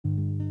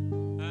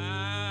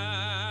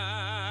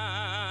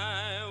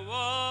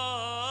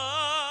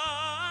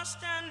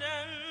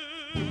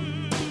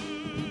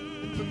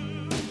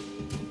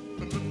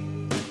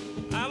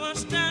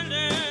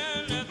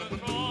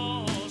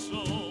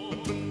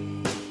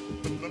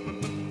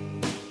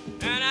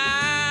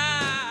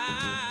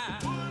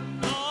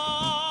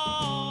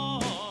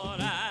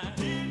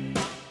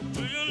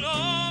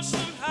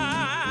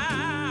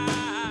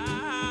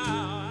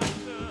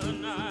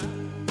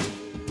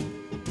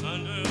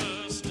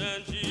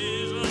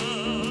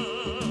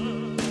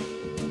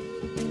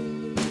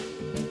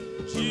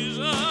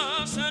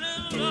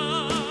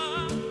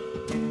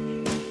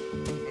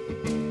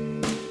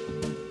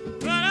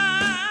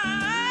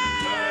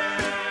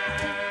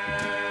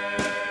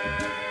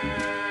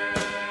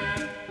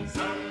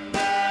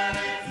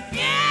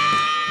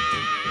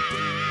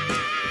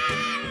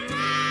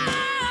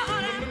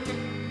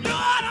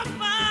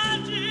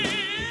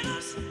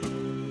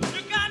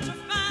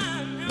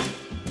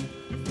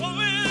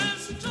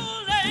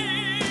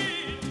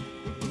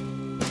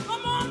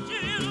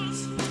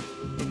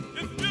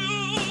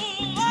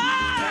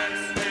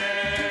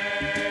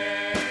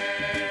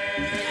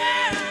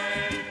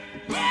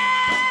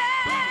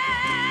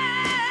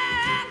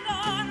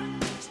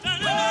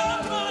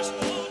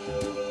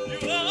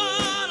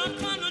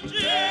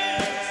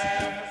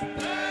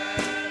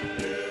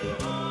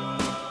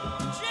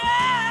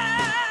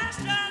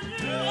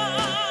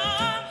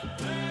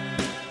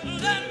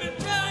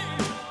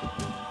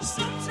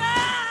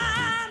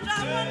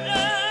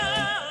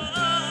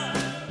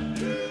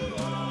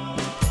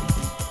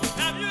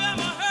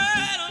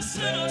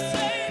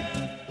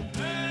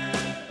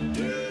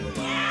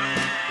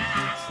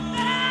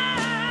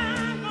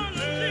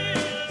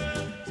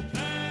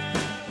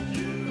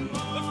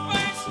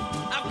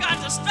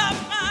stop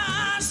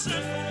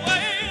myself from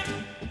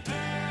waiting.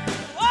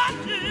 What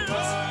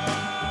Jesus?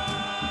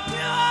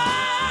 You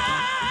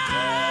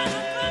are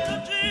the Prince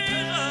of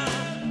Jesus.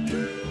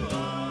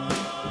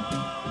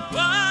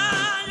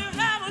 Why you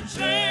haven't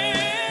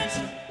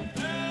changed?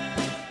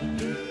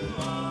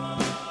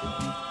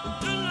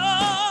 You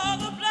know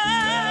the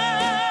blood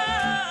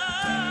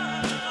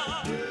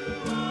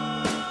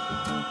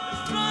is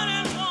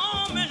running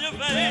warm in your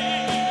veins.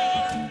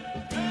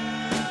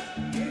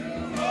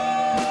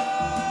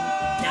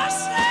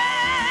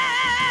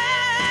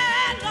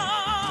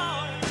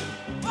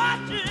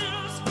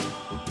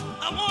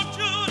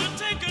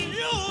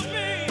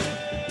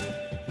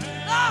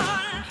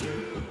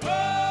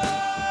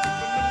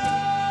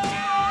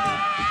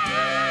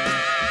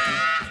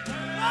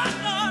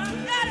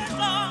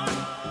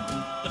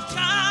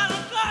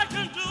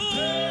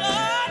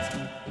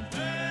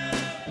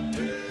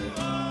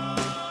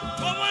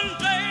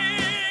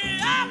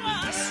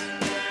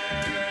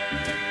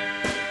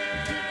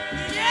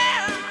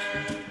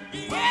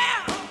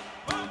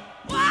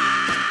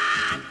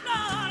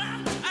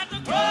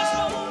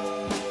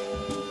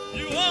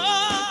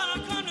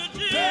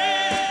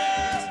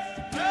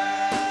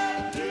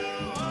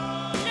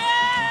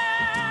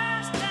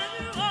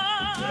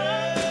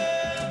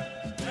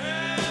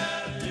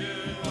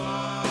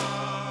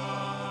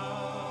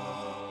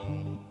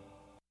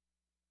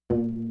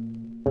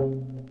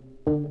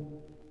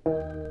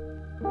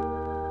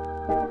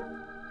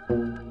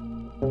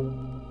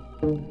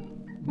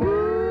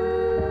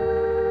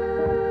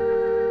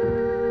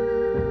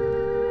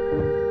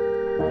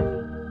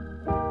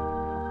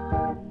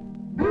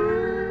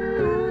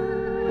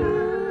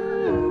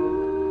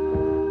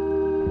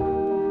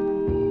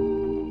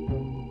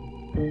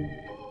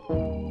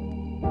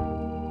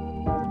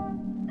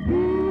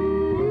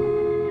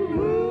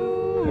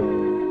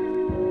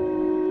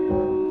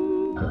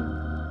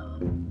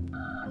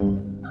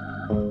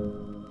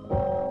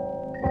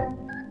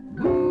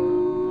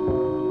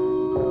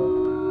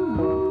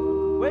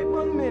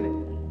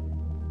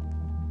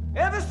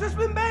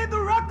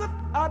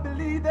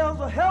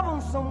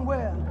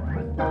 Somewhere.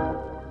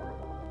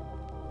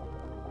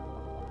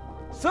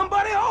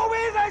 Somebody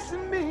always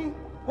asking me,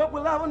 what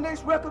will our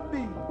next record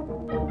be?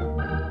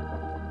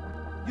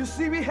 You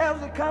see, we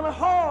have it kind of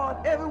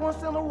hard every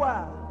once in a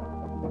while.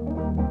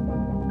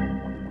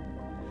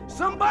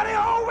 Somebody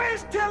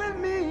always telling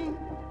me,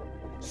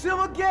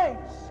 Silver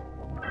Gates,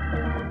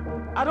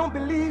 I don't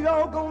believe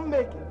y'all gonna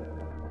make it.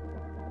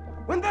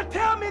 When they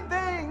tell me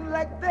things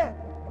like that,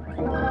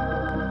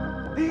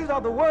 these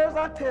are the words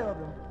I tell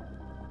them.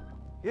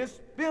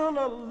 It's been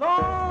a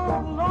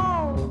long,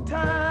 long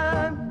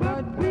time,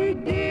 but we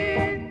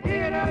did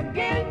it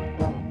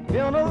again.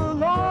 Been a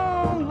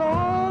long,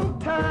 long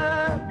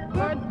time,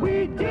 but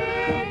we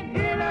did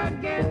it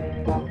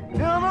again.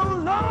 Been a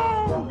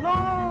long,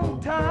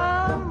 long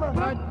time,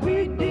 but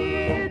we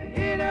did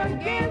it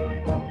again.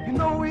 You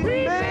know we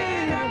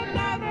made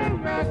another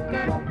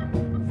record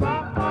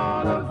for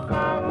all of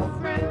our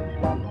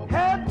friends.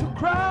 Had to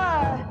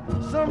cry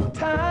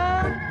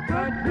sometime,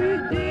 but we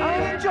did I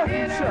ain't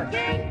joking, church.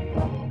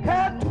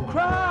 Had to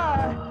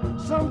cry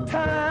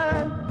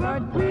sometime,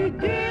 but we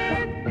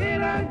did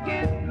it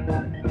again.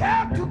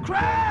 Had to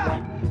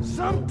cry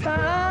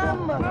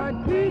sometime,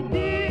 but we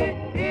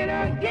did it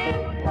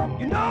again.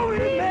 You know we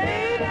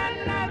made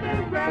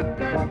another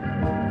record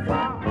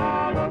for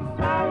all of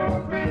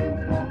our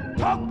friends.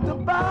 Talked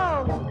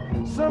about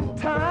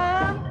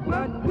sometime,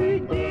 but we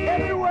did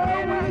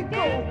everywhere we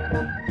go.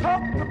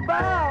 Talked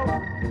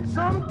about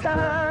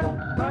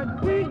sometime,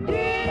 but we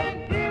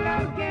did it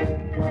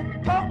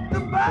again. Talked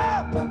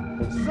about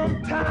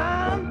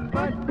sometime,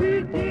 but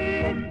we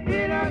did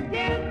it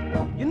again.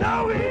 You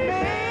know we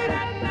made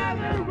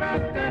another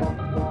record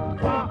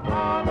for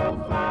all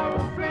of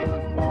our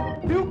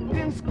friends. Duped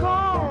and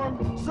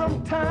scorned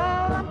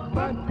sometime,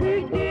 but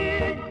we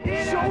did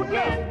it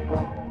again.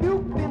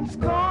 Duped and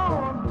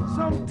scorned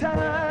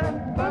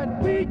sometime, but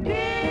we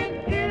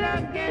did it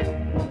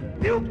again.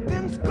 Duped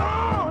and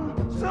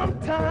scorned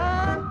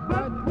sometime,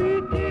 but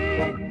we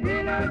did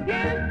it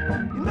again.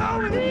 You know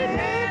we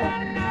made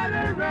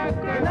another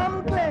record, and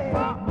I'm glad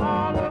for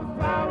all of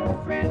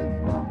our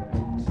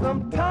friends.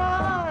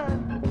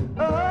 Sometime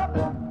up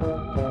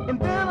and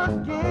then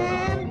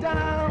again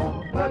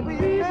down, but we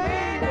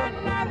made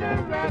another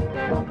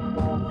record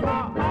for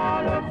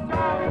all of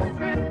our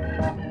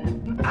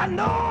friends. I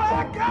know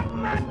I got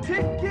my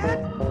ticket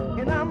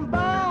and I'm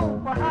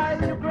bound for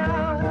higher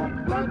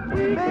ground, but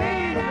we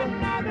made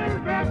another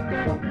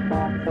record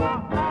for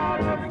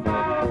all of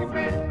our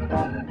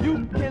friends.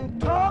 You can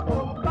talk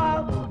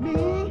about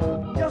me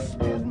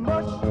just as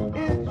much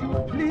as you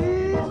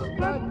please,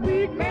 but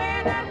we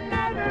made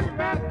another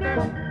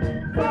record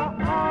for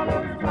all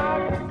of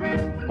our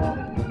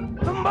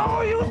friends. The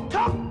more you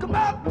talk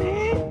about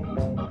me,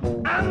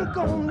 I'm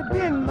gonna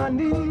bend my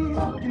knees.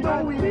 You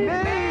know we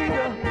made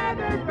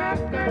another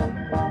record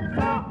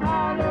for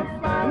all of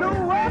our. You know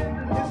what?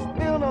 It's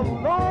been a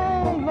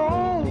long,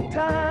 long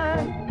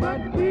time, but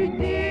we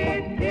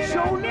did it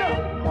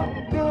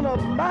again. Been a a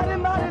mighty,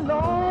 mighty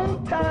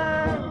long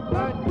time.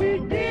 But we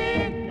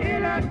did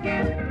it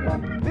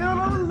again. Been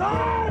a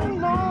long,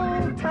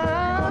 long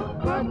time.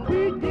 But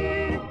we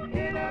did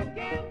it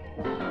again.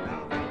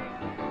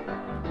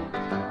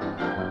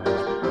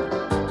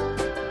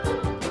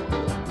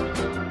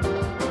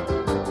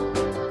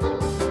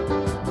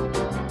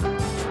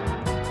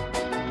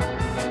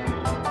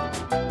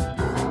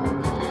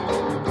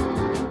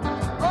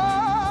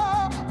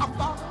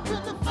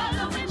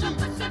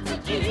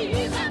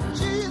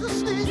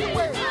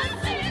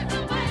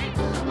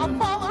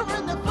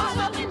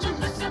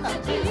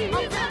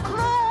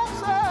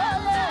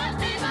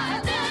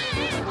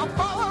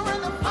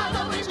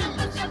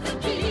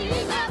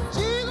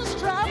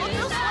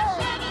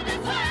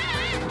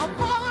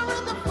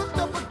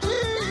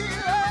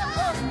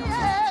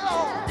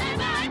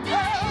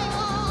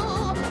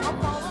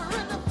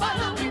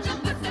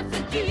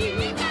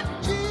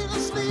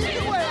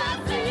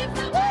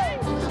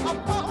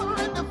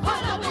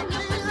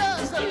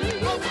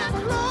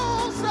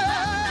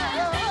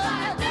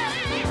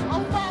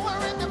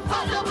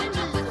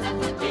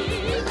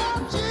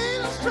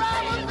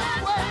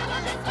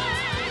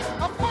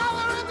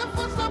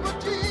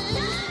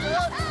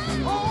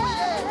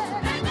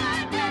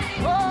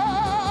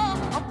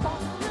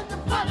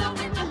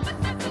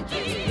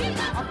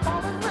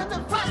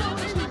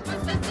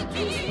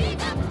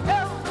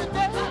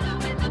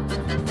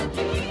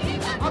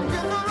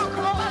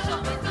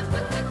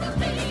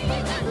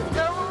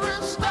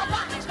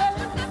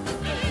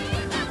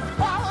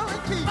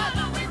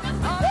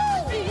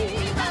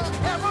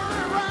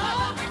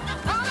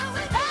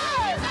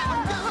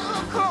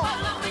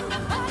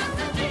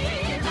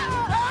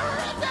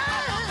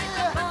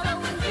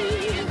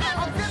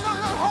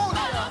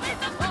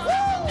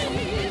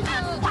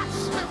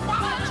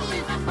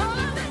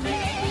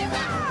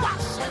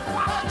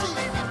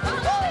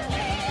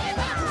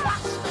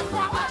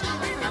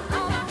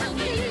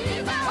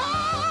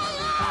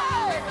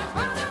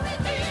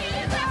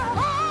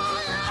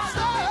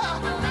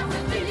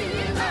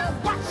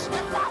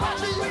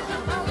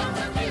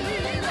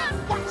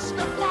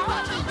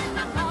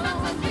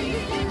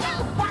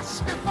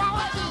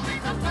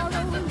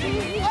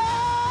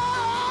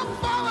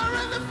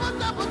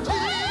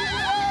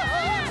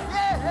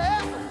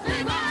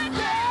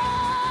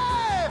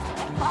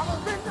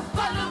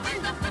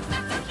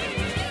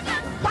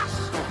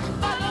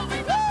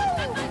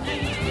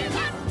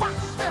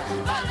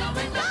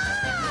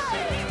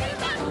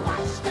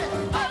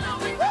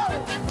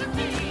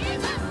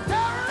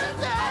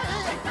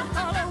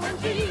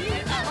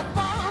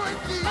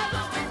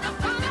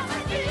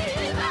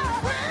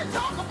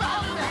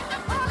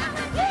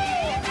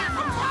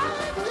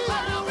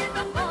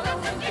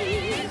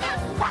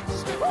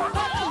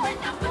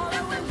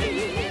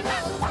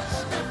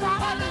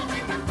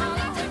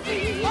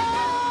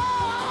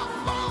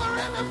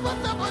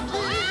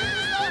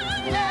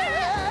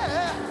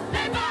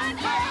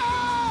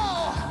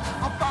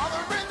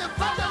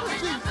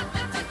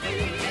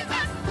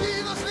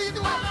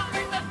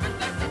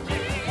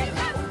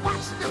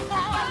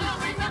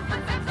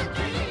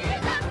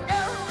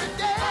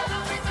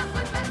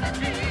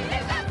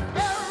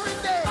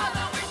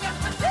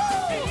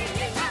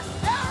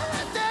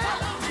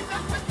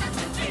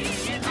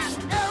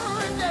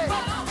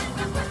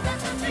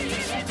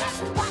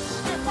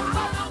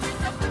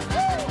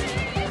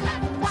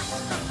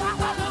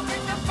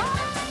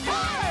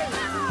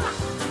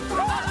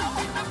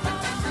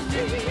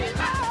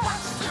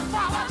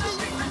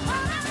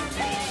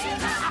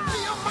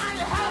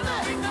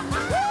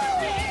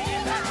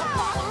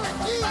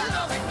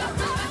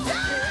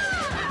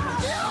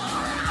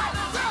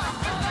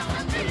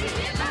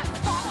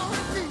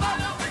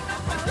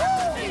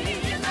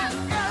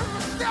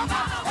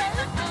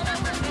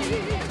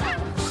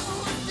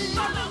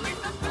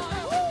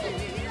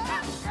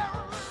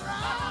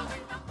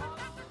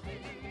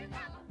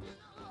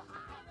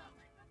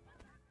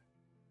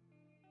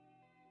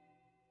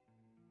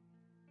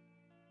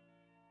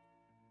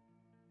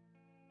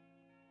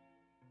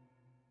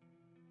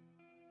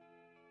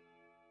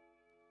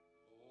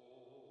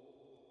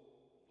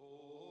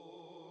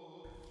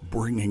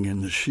 Bringing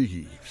in the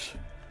sheaves.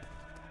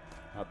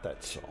 Not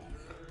that song.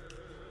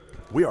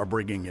 We are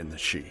bringing in the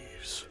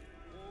sheaves.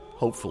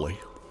 Hopefully.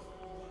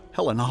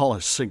 Helen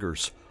Hollis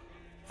singers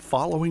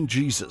Following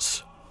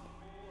Jesus.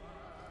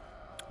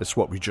 That's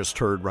what we just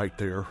heard right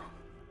there.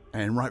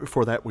 And right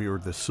before that, we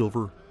heard the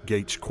Silver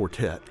Gates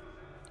Quartet.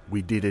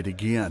 We did it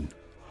again.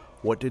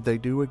 What did they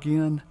do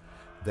again?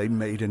 They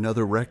made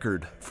another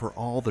record for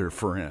all their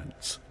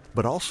friends,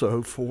 but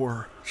also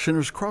for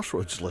Sinners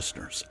Crossroads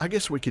listeners. I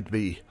guess we could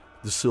be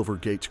the Silver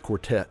Gates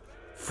Quartet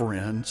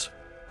friends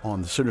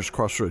on the Sinners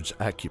Crossroads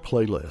Accu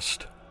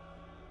playlist.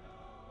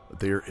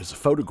 There is a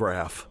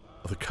photograph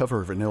of the cover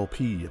of an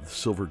LP of the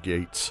Silver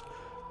Gates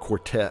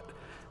Quartet,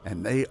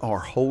 and they are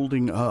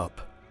holding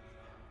up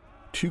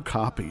 2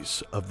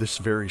 copies of this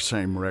very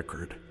same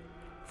record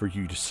for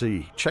you to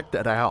see. Check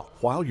that out.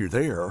 While you're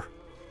there,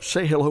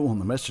 say hello on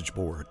the message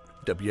board,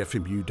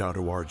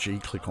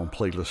 wfmu.org. Click on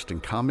playlist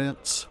and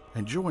comments.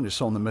 and join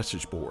us on the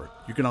message board.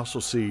 You can also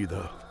see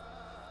the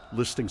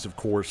listings, of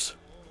course,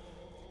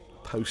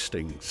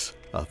 postings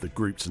of the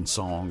groups and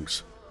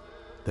songs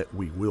that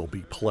we will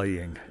be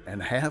playing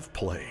and have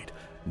played.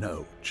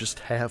 No, just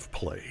have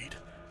played.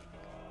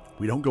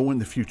 We don't go in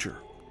the future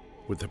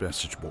with the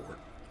message board.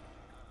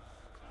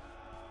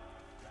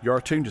 You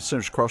are tuned to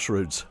Sinners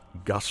Crossroads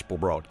Gospel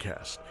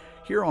Broadcast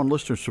here on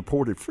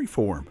listener-supported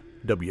freeform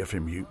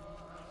WFMU.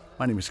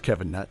 My name is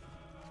Kevin Nutt,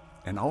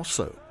 and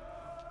also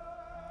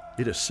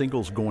it is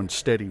Singles Going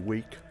Steady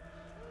week.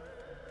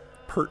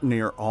 Pert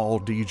near all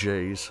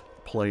DJs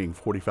playing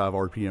 45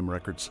 RPM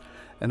records,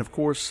 and of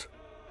course,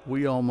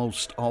 we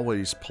almost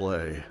always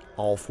play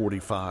all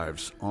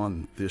 45s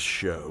on this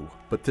show.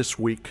 But this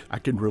week, I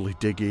can really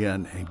dig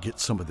in and get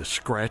some of the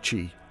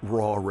scratchy,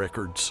 raw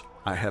records.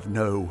 I have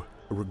no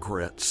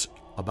regrets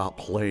about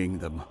playing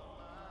them.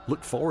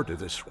 Look forward to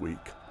this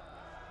week.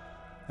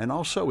 And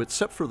also,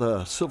 except for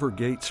the Silver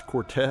Gates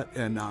Quartet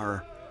and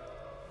our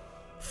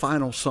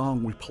final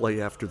song we play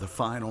after the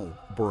final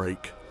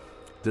break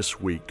this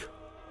week,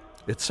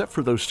 except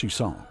for those two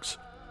songs,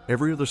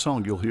 every other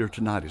song you'll hear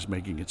tonight is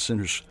making its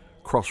Sinners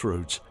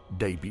Crossroads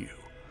debut.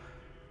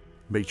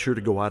 Made sure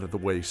to go out of the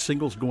way.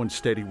 Singles Going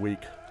Steady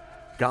week,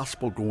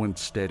 Gospel Going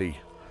Steady,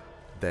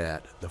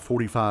 that the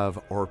 45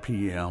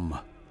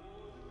 RPM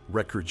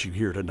records you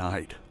hear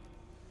tonight,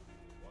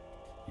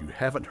 you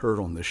haven't heard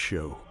on this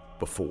show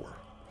before.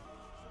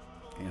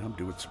 And I'm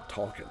doing some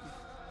talking.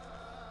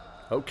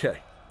 Okay.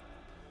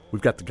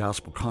 We've got the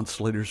Gospel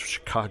Consolators of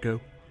Chicago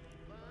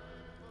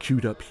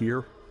queued up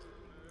here.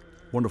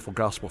 Wonderful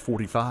Gospel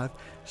 45,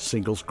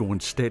 Singles Going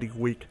Steady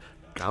week,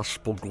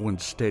 Gospel Going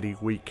Steady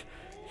week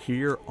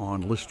here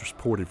on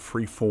listener-supported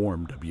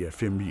freeform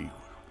WFMU.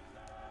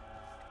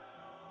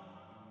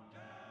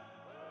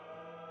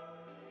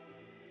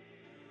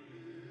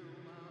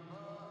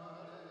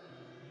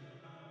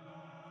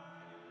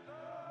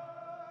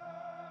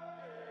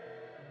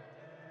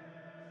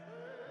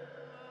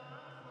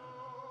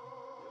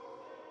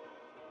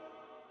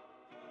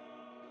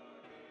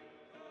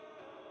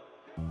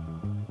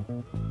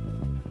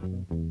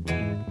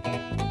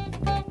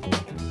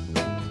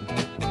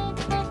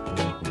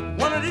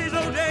 One of these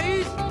old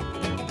days,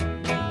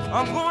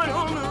 I'm going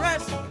home to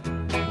rest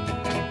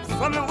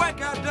from the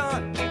work I've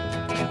done.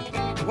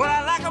 What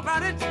I like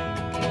about it,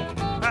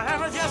 I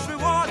have a just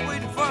reward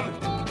waiting for me.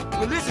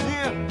 But listen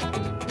here,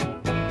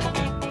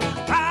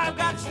 I've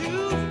got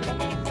you,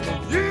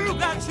 you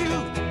got you,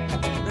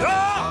 and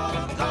all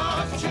of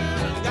God's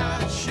children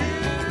got you.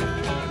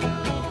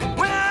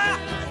 Well,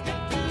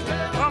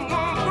 I'm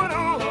gonna put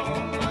on,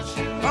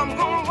 I'm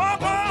gonna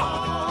walk on.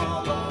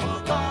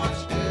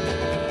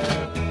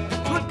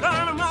 Good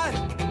God Almighty,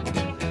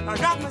 I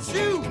got my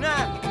shoes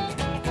now.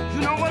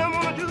 You know what I'm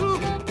gonna do?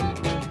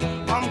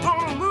 I'm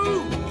gonna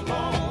move.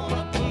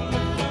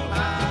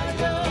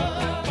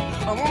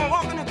 I wanna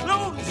walk in the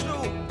clothing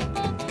store.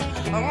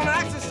 I wanna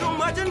ask you so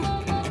much, and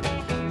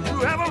you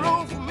have a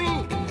role for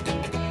me.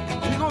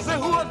 You gonna say,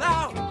 who are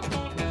thou?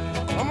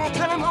 I'm gonna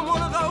tell him I'm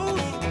one of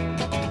those.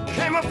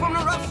 Came up from the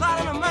rough side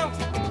of the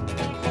mountain.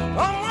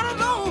 I'm one of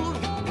those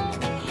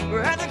who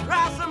had to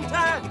cry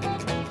sometime.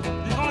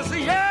 You're gonna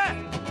say, yeah,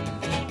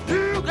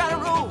 you got a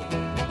roll.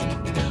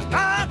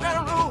 I got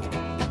a roll.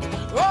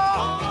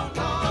 Oh,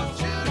 God's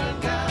children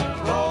got a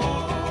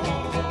roll.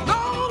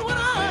 Lord, when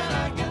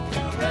I get to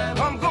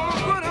heaven, I'm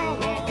gonna put on,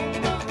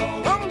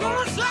 I'm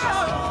gonna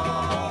shout.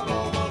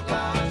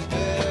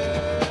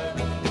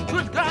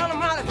 Good God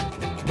Almighty,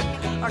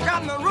 I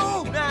got my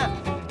robe now.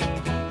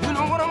 You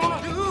know what I'm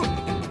gonna do?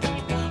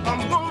 I'm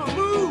gonna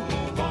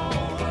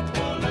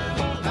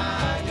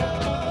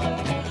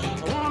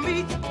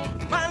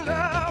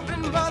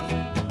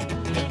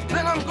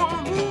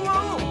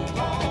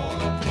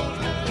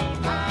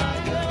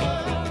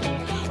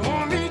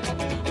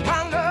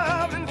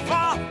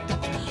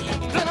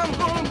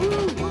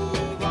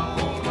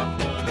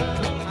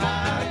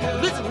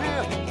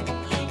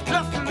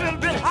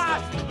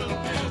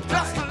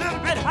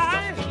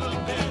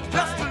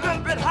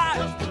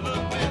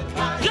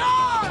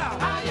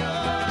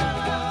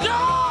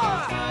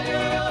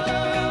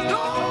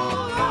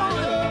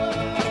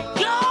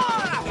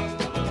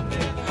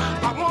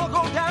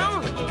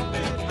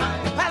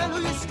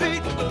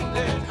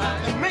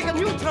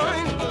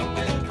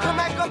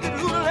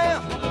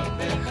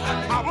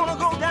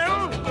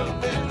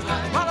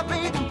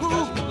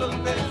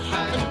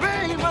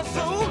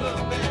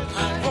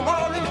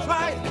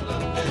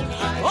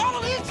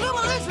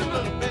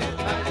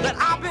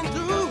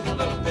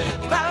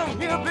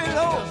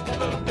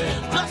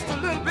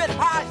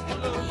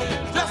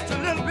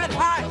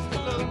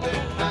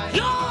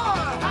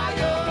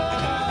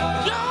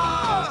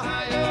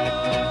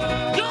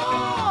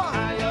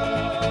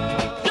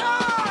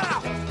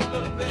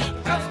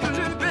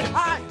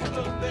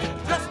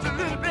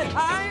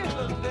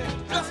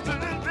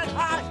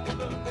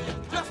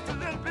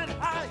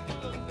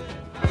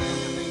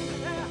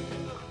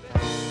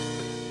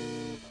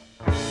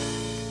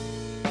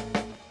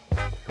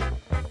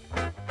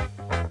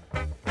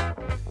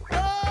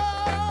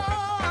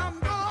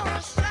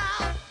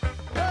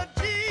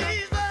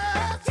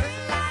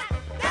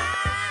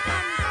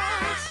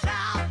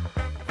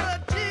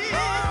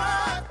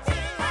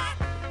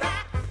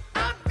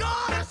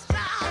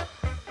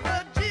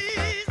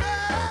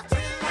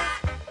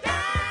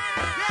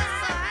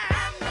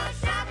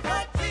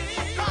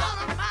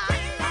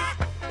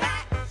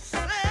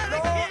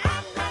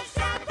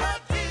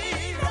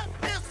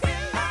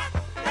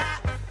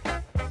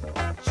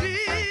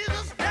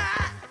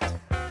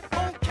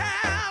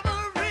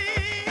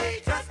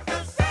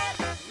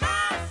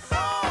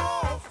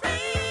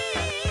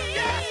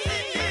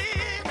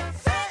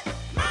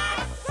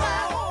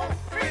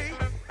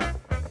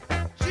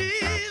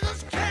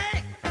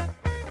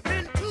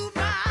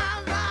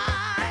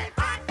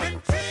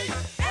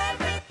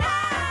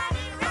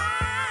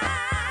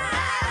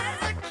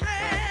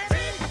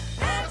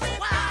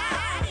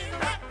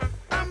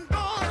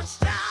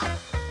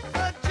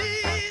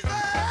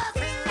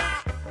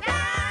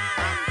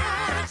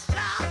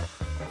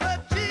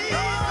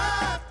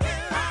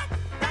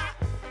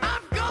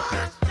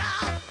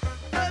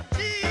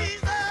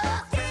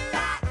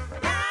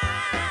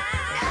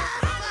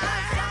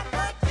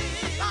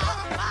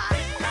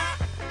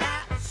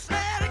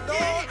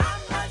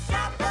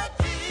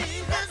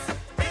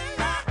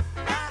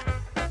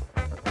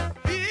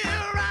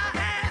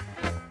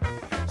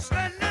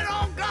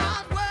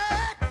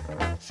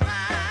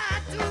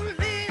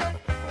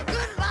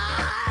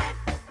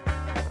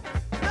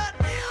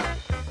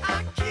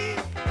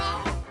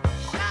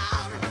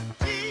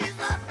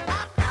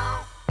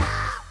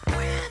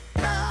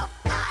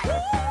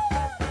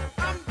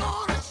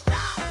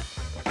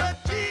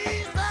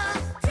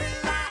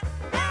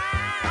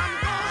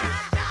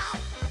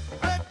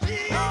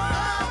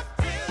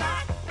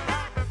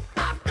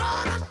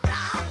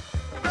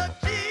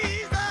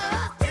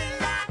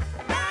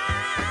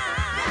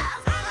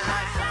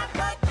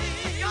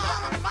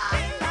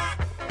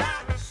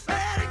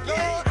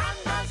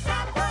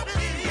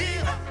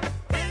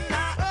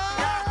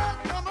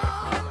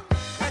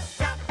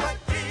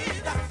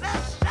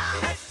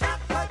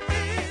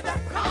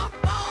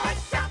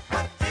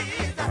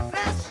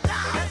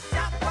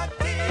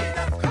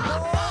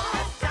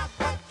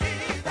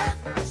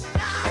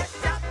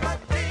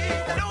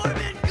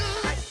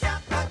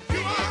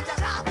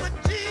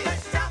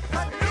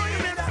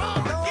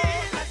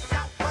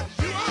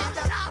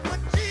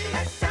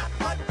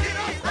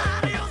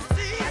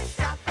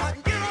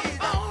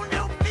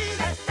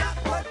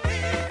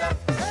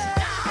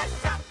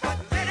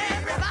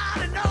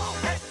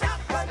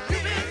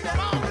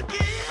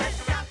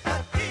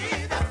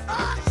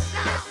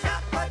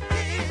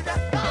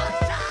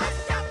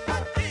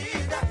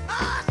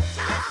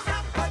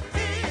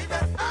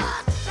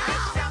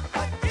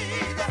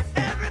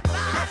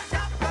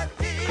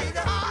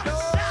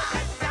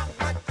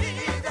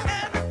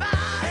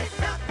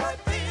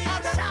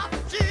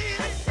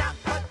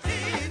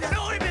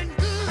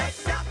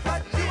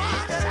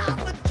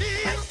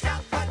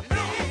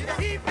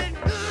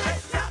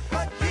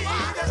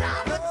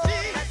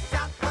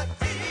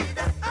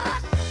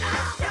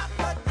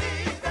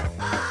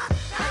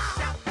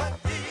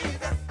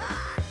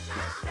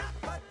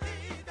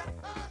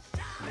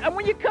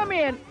when you come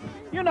in,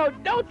 you know,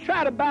 don't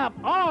try to buy up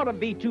all the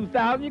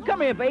V2000. You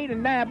come in for 8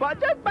 and 9 bucks.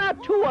 Just buy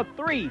 2 or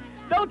 3.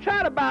 Don't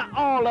try to buy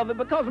all of it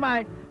because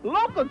my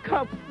local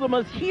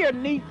customers here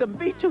need some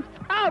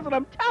V2000.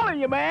 I'm telling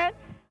you, man.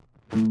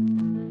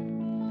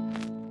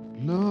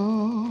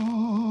 Lord,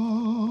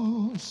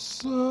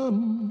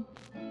 some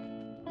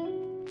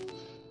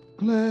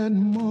glad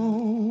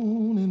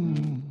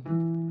morning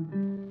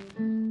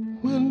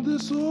when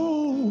this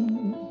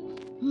old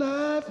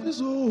life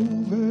is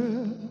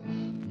over,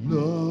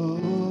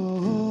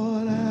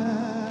 Lord,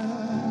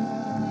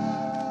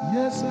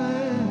 yes I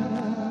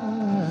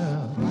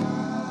am.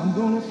 I'm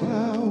gonna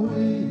fly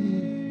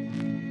away,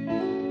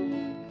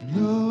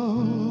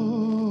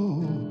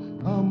 Lord.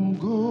 I'm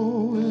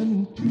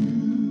going to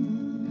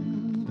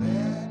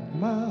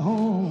my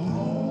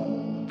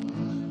home,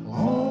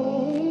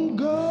 on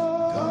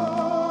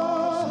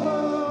God's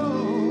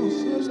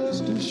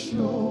celestial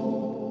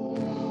shore.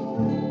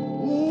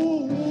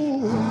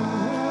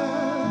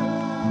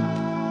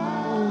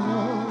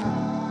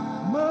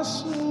 My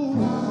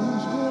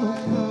soul's gonna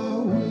fly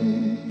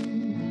away.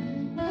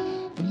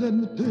 But let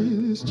me tell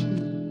you this, chick.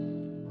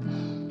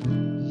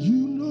 You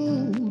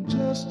know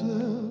just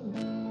a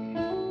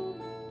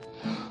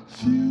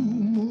few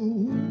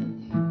more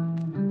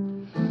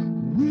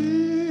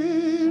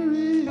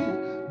weary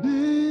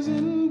days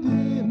and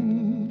then,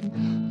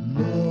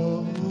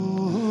 Lord,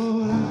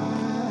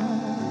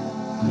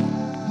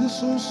 this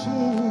old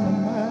soul of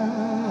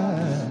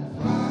mine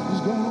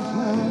is gonna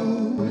fly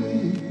away.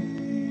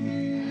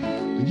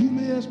 And you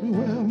may ask me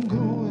where I'm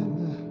going.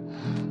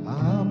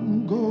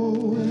 I'm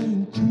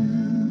going to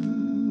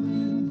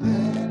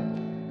that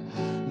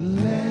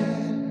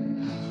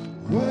land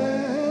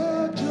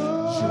where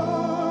Georgia,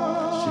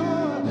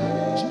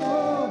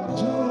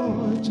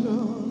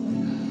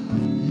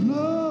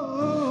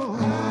 Lord,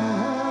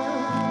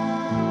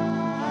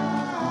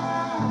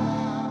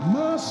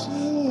 my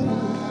soul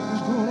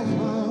is gonna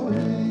fly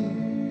away.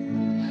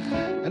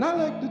 And I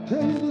like to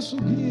tell you this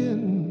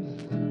again.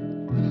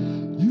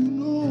 You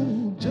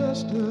know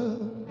just a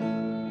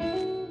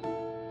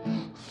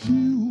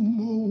few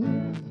more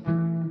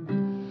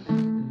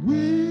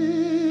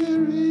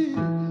weary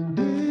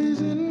days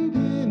and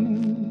then,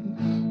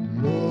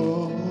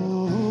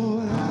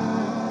 Lord,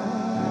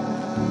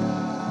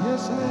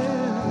 yes I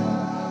am.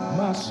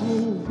 My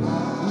soul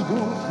is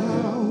gonna fly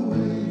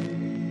away,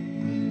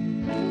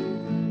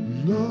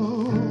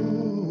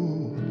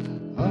 Lord.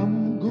 I'm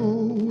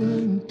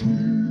going to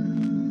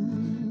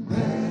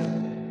that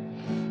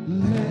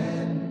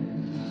land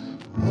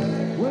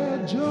where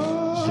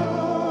Georgia,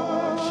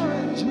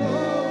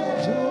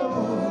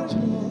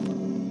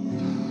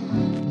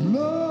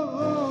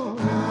 Lord,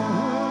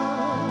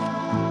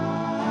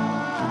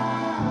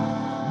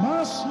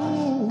 my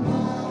soul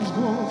is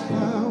gonna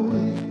fly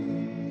away.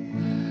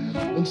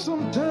 And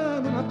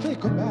sometime when I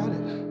think about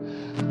it,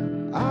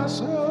 I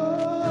say,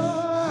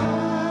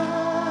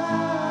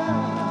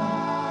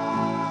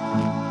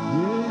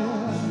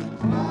 yeah,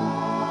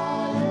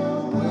 fly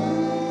away,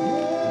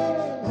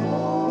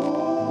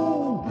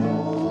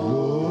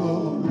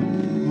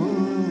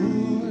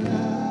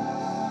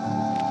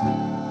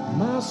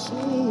 my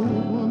soul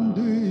one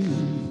day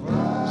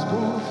is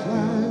gonna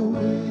fly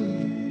away.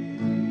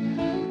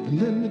 And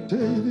let me tell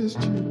you this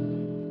too.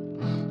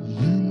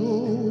 You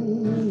know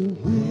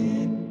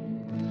when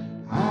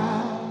I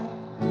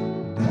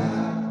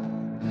die,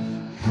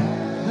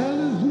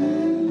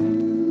 hallelujah,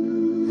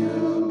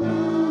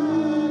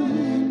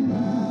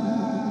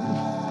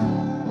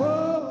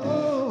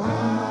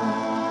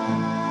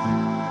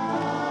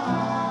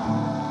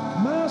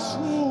 my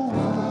soul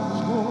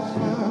is gonna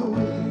fly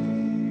away.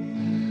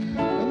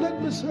 And let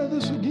me say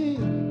this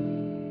again.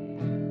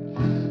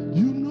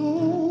 You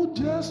know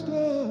just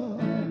a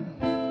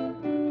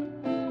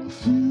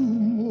few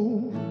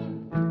more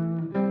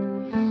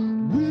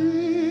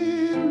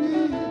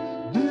weary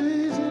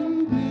days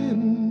and then,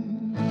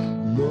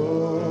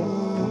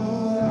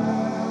 Lord,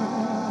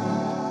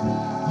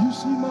 you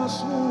see my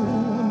soul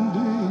one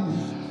day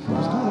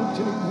is gonna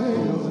take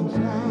wings and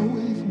fly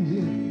away from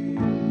here.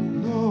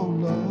 Lord,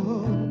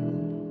 Lord,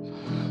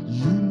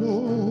 you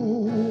know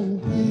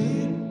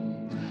when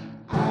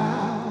I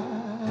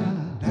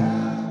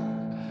die,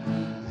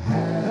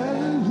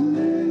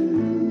 hallelujah,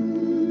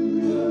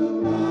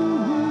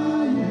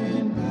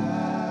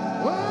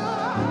 oh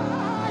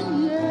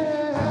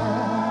yeah,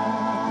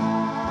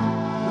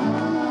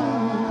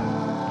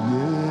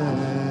 yeah.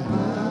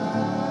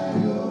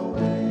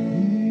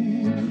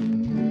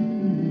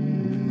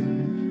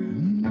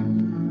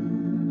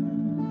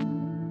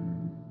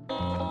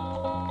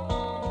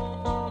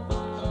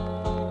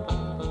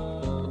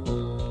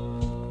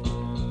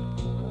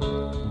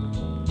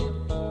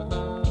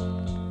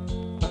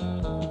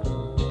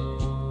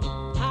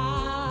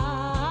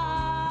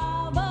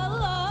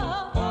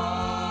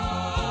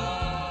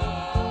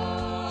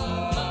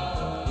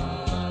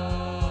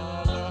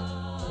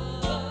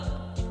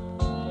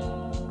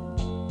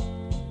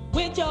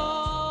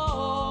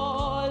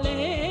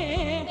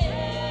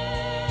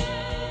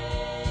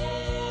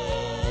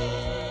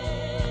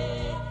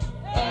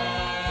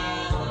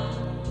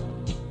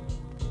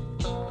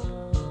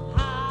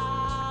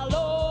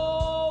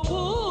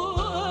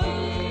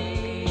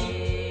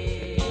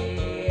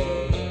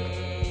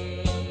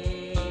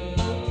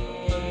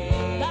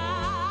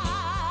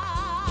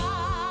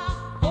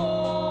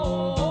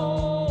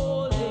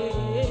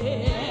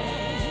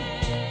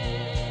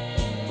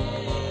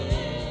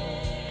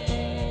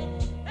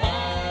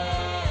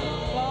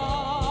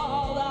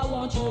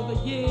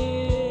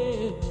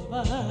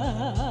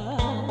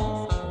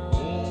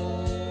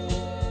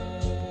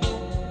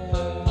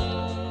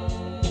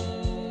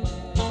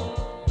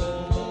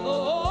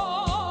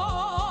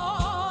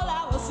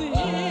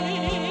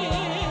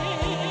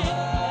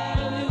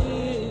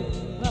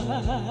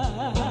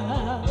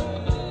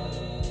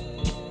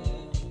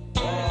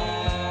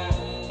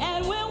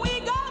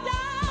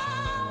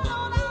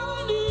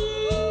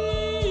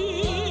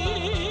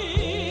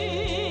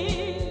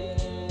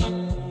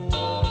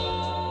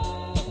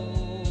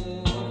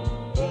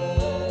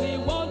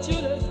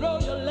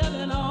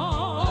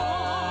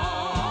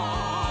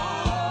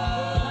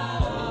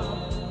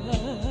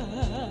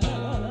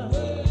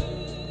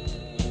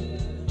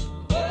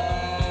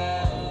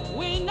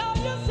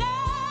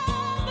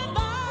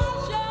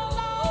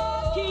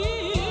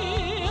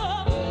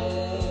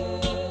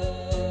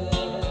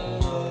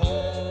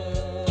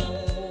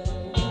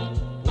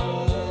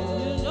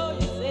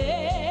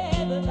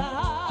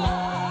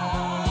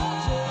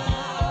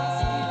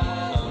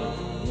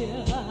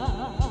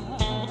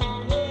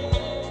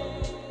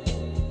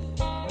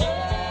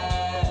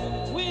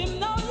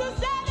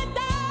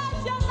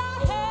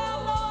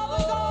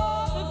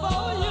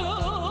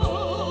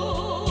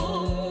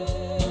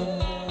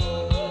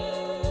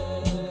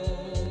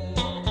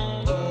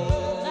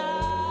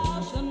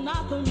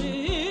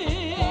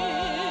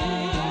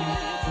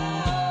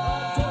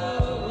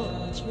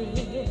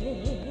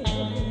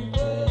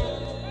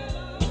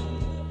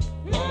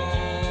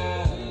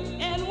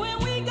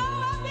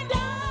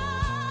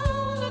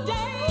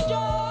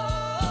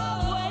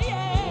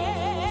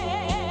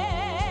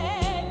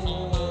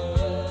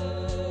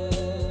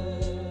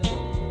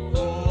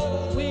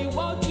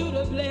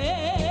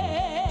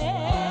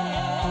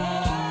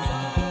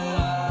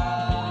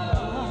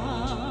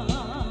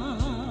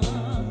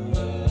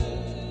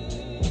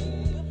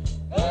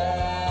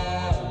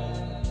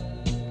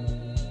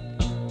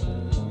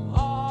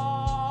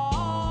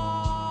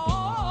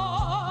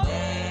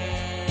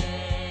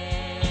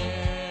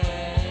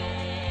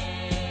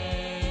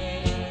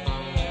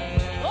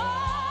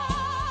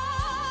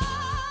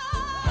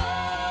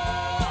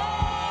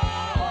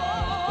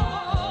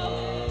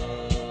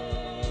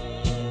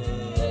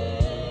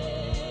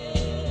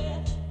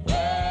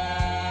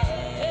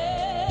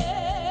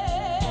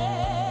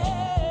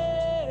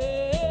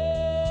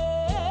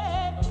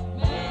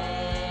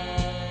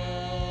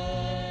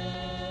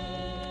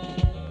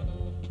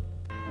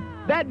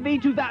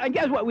 V2000. And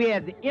guess what? We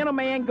had the Inner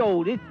Man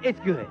Gold. It's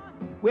good.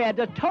 We had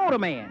the Total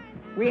Man.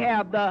 We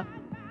have the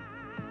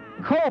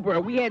Cobra.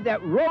 We had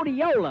that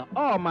Rhodiola.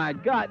 Oh, my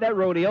God, that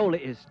Rhodiola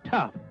is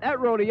tough. That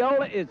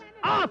Rhodiola is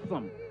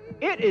awesome.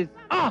 It is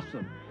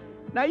awesome.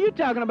 Now, you're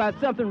talking about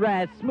something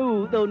rides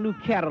smooth. Those new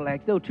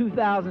Cadillacs, those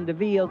 2000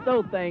 DeVille's,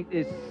 those things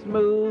is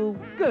smooth.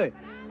 Good.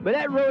 But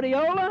that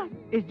Rhodiola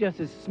is just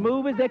as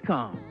smooth as they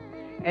come.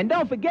 And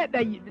don't forget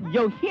that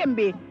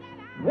Yohimbe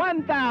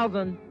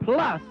 1,000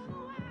 plus.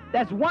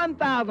 That's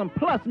 1,000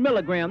 plus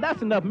milligrams.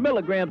 That's enough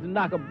milligrams to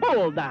knock a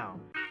bull down.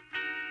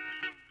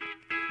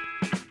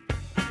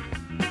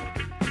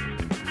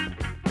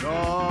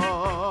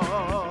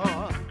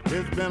 Lord,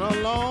 it's been a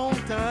long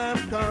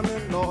time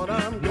coming, Lord,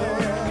 I'm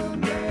glad.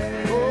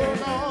 Oh,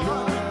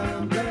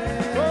 Lord,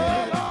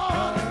 oh,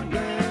 Lord,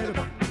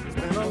 it's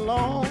been a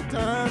long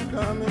time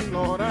coming,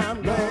 Lord,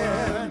 I'm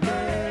glad.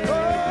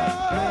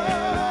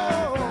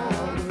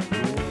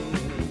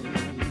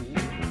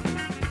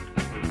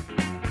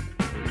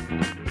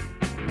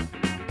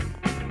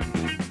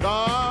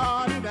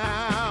 Started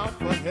out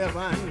for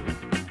heaven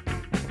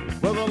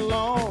was a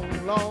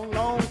long, long,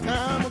 long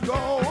time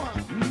ago.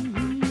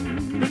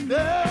 The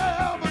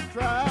devil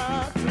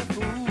tried to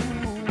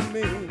fool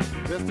me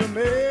just to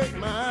make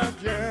my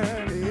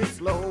journey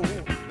slow.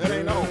 That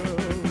ain't no.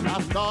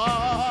 I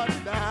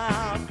started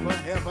out for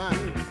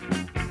heaven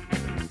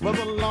was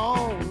a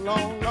long,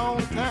 long,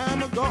 long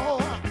time ago.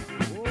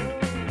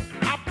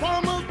 I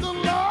promised the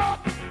Lord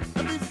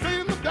that He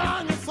saved my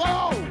dying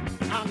soul.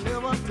 I'll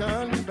never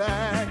turn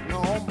back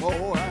no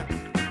more.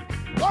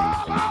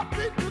 All I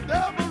beat the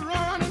devil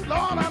running,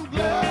 Lord, I'm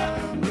glad.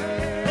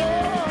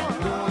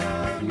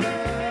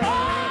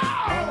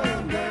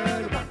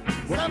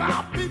 Said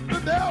I beat the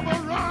devil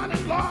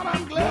running, Lord,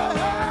 I'm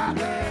glad.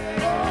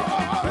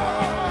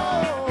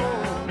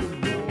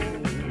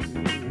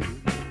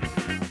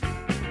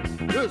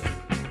 Listen.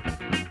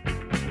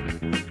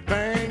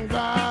 Things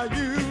I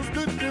used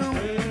to do.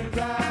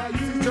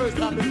 Church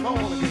got me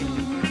born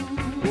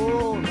again.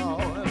 Oh,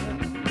 Lord.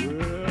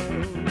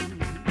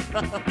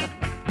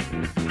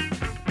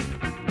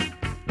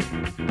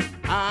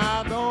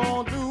 I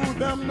don't do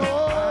them no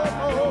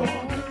more.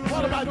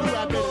 What if I do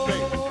out there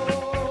today?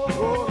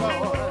 Oh,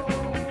 Lord.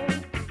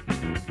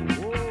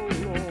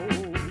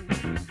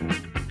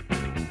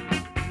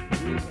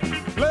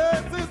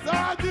 Places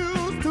I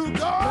used to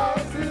go.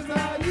 Places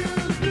I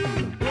used to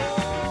go.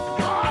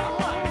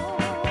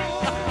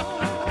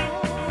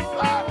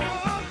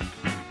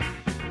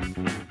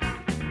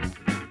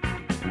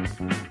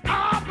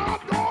 I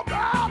don't go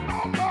back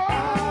no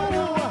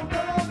more.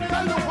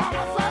 Tell you why I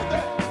say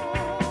that.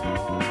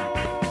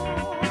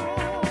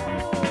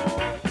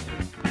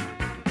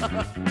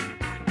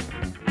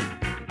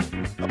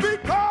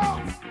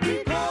 Because,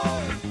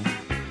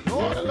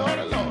 Lord, Lord,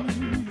 Lord.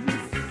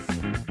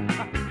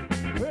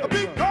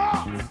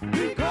 Because,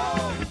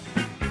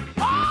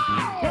 oh!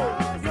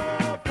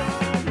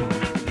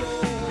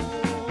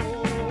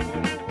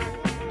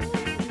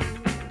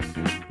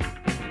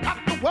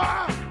 After a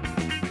while,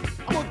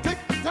 I'm gonna take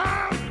the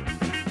time.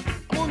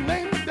 I'm gonna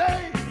name the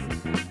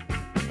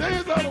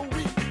days of the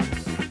week.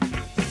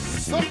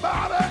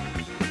 Somebody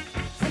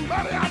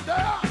out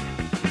there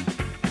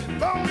is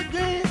born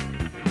again.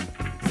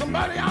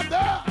 Somebody out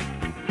there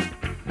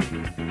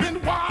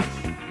been washed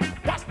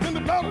in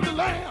the blood of the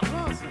Lamb.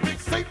 Big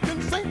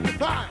Satan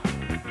sanctified.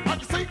 Are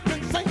you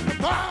Satan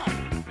sanctified?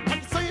 Are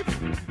you saved?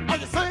 Are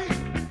you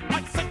saved? Are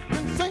you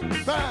Satan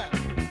sanctified?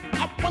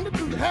 I wonder,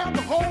 do you have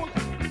the Holy?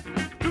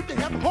 Do you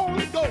have the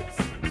Holy Ghost?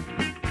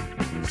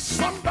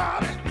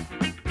 Somebody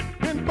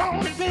been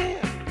born again.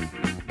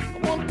 I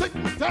want to take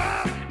my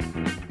time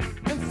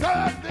and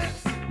say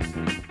this.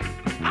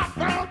 I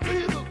found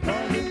Jesus.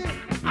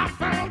 I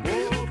found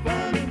Jesus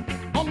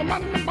on the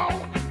Monday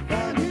morning.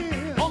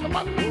 On the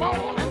Monday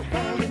morning.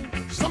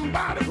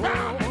 Somebody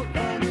found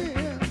me.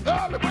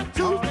 Early one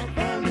Tuesday.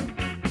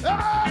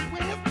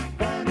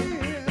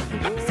 Wednesday.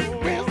 Let me see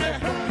Wednesday.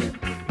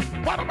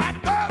 What about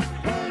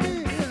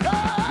Thursday?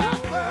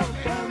 Thursday.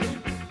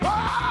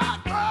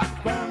 Friday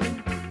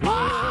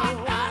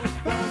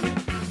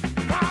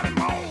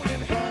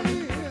morning.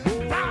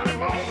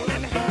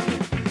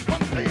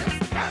 One day I'm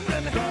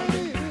standing.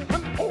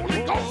 And the Holy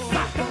Ghost.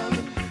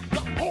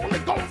 The Holy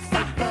Ghost.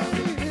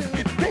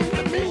 It came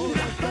to me.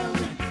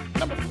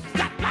 Let me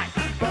got like.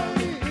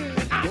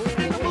 I was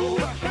in the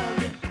mood. I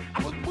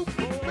was moved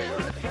with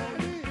spirit.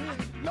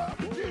 Love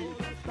of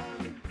Jesus.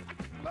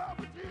 Love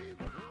of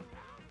Jesus.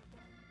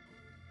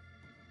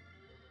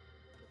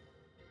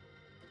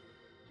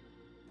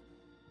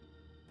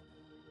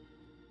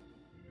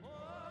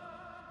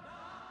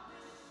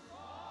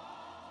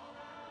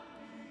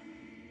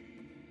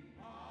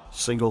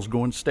 Singles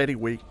going steady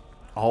week,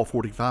 all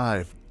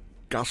 45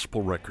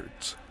 gospel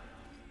records.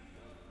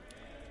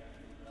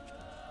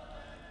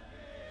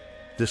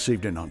 This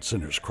evening on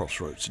Sinners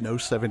Crossroads, no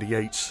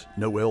 78s,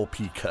 no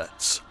LP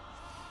cuts.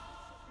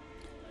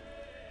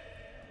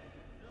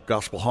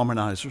 Gospel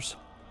harmonizers,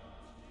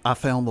 I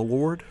Found the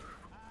Lord,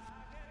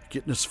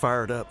 Getting us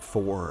fired up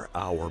for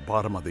our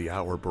bottom of the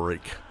hour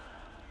break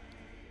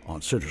on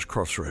Center's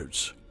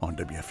Crossroads on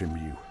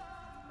WFMU.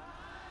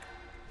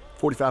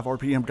 45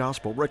 RPM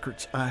gospel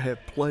records I have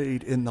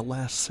played in the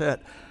last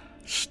set.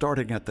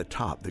 Starting at the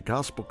top, the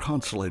Gospel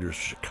Consolators of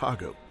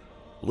Chicago.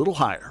 A little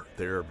higher,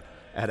 their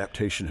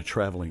adaptation of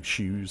Traveling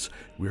Shoes.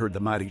 We heard the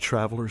Mighty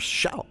Travelers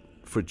shout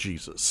for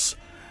Jesus.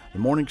 The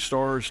Morning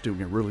Stars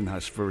doing a really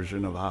nice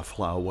version of I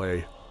Fly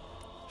Away.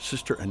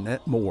 Sister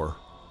Annette Moore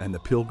and the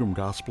Pilgrim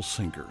Gospel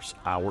Singers,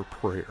 Our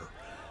Prayer,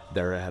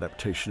 their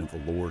adaptation of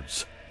the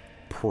Lord's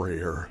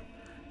Prayer.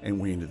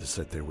 And we ended the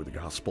set there with the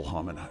Gospel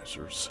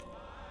Harmonizers,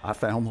 I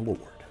Found the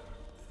Lord.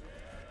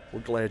 We're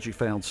glad you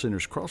found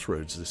Center's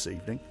Crossroads this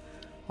evening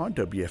on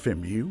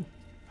WFMU.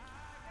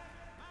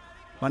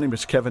 My name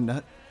is Kevin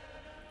Nutt.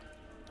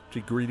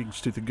 Greetings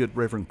to the good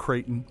Reverend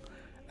Creighton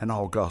and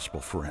all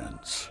gospel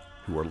friends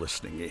who are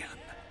listening in.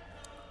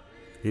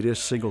 It is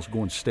Singles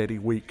Going Steady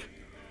week.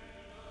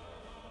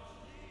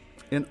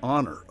 In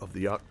honor of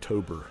the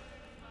October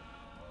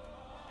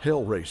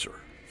Hellraiser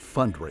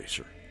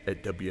fundraiser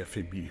at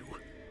WFMU,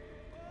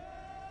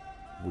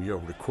 we are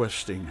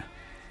requesting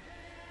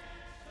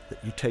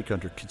that you take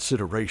under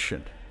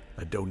consideration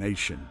a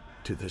donation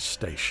to this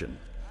station.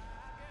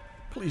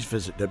 Please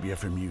visit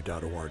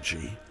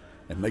WFMU.org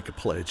and make a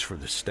pledge for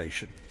this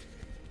station,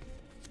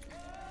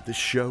 this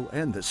show,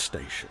 and this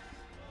station.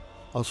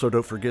 Also,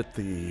 don't forget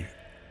the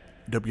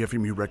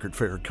WFMU Record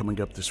Fair coming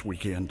up this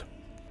weekend.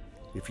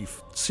 If you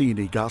see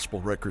any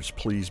gospel records,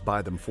 please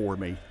buy them for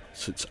me,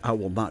 since I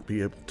will not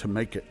be able to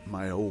make it.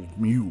 My old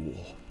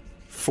mule,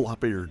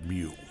 flop-eared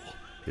mule,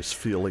 is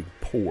feeling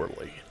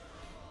poorly.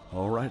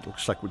 All right,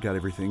 looks like we got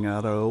everything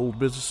out of old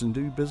business and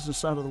new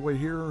business out of the way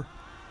here.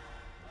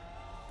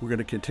 We're going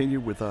to continue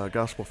with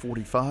Gospel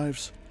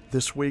 45s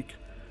this week,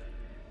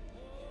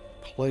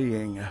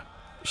 playing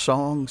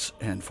songs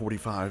and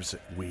 45s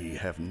that we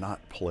have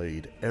not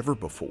played ever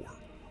before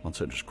on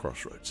Center's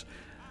Crossroads.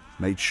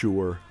 Made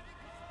sure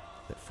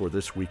that for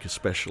this week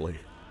especially,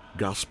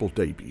 gospel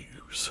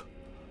debuts.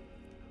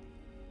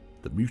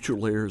 The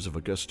Mutual Airs of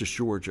Augusta,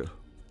 Georgia,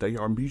 they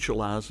are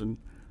mutualizing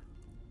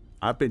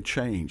I've Been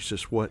Changed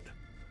is what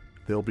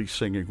they'll be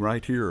singing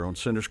right here on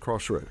Center's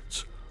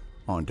Crossroads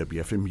on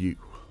WFMU.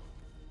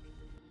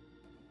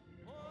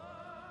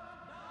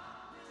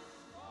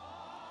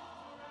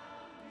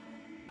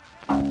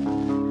 I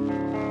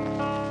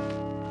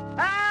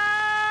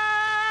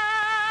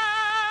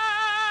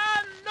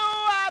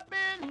know I've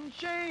been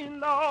changed,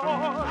 Lord. I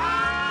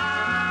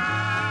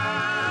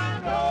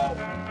know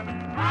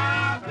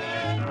I've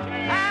been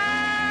changed.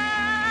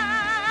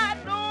 I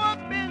know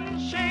I've been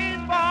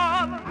changed,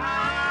 Father.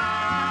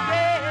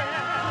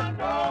 Yeah. I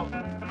know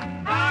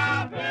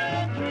I've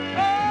been changed.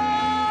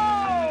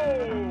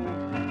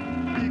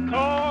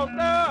 Oh, because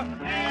the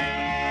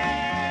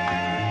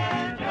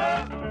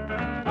angels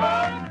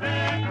have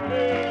been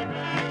changed.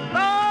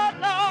 Lord,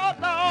 Lord,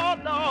 Lord,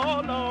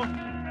 Lord, Lord,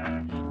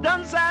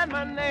 done sign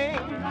my name.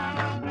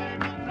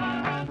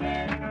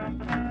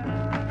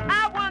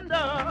 I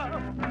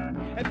wonder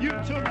if you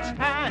took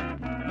time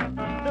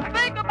to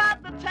think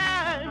about the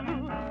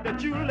time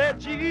that you let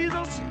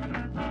Jesus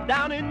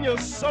down in your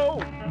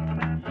soul.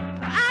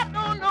 I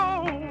don't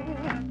know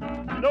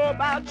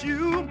about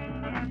you,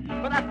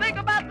 but I think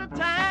about the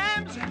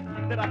times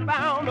that I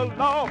found the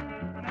Lord.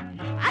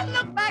 I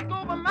look back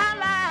over my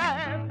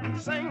life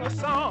and sing a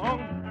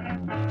song,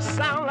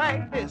 sound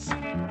like this.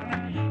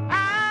 I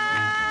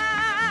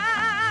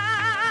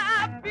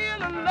feel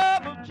the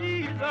love of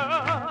Jesus.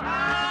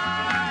 I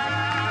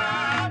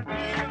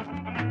feel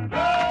the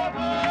love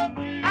of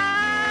Jesus.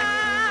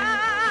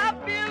 I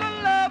feel the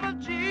love of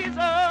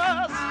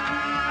Jesus.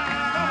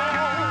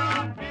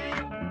 I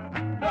feel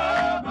the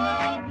love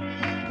of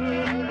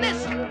Jesus.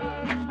 Listen,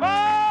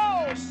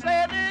 oh,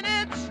 said it,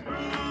 it's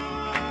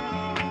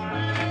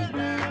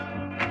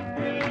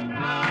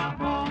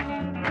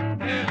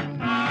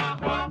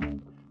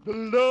the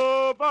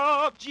love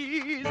of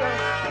Jesus.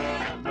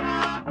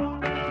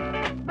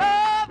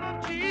 Love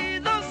of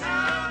Jesus.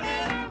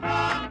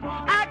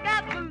 I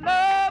got the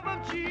love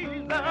of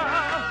Jesus.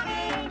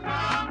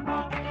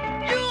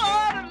 You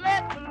ought to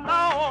let the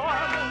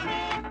Lord.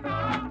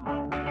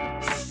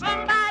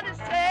 Somebody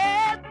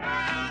said,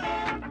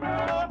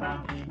 Lord,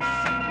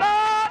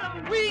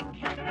 I'm weak.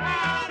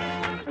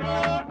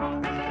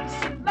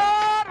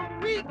 Lord,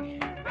 I'm weak.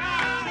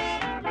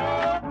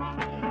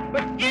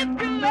 But if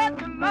you let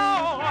the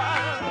Lord,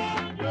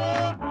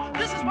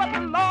 this is what the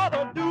Lord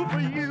will do for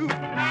you.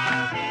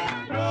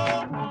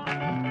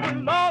 The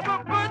Lord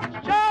will put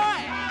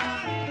joy.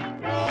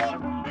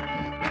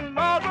 The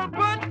Lord will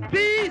put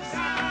peace.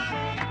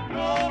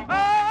 Oh,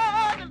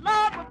 the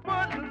Lord will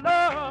put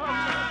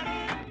love.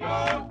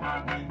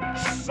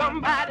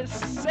 Somebody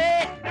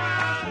say,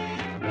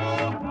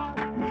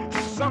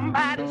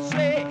 somebody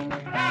say,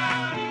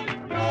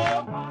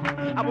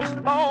 I was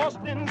lost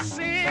in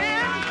sin.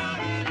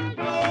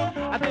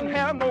 I didn't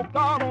have no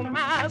God on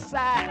my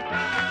side.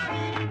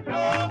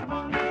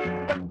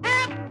 But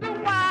after a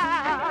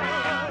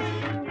while,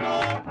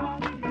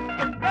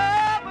 the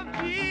love of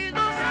Jesus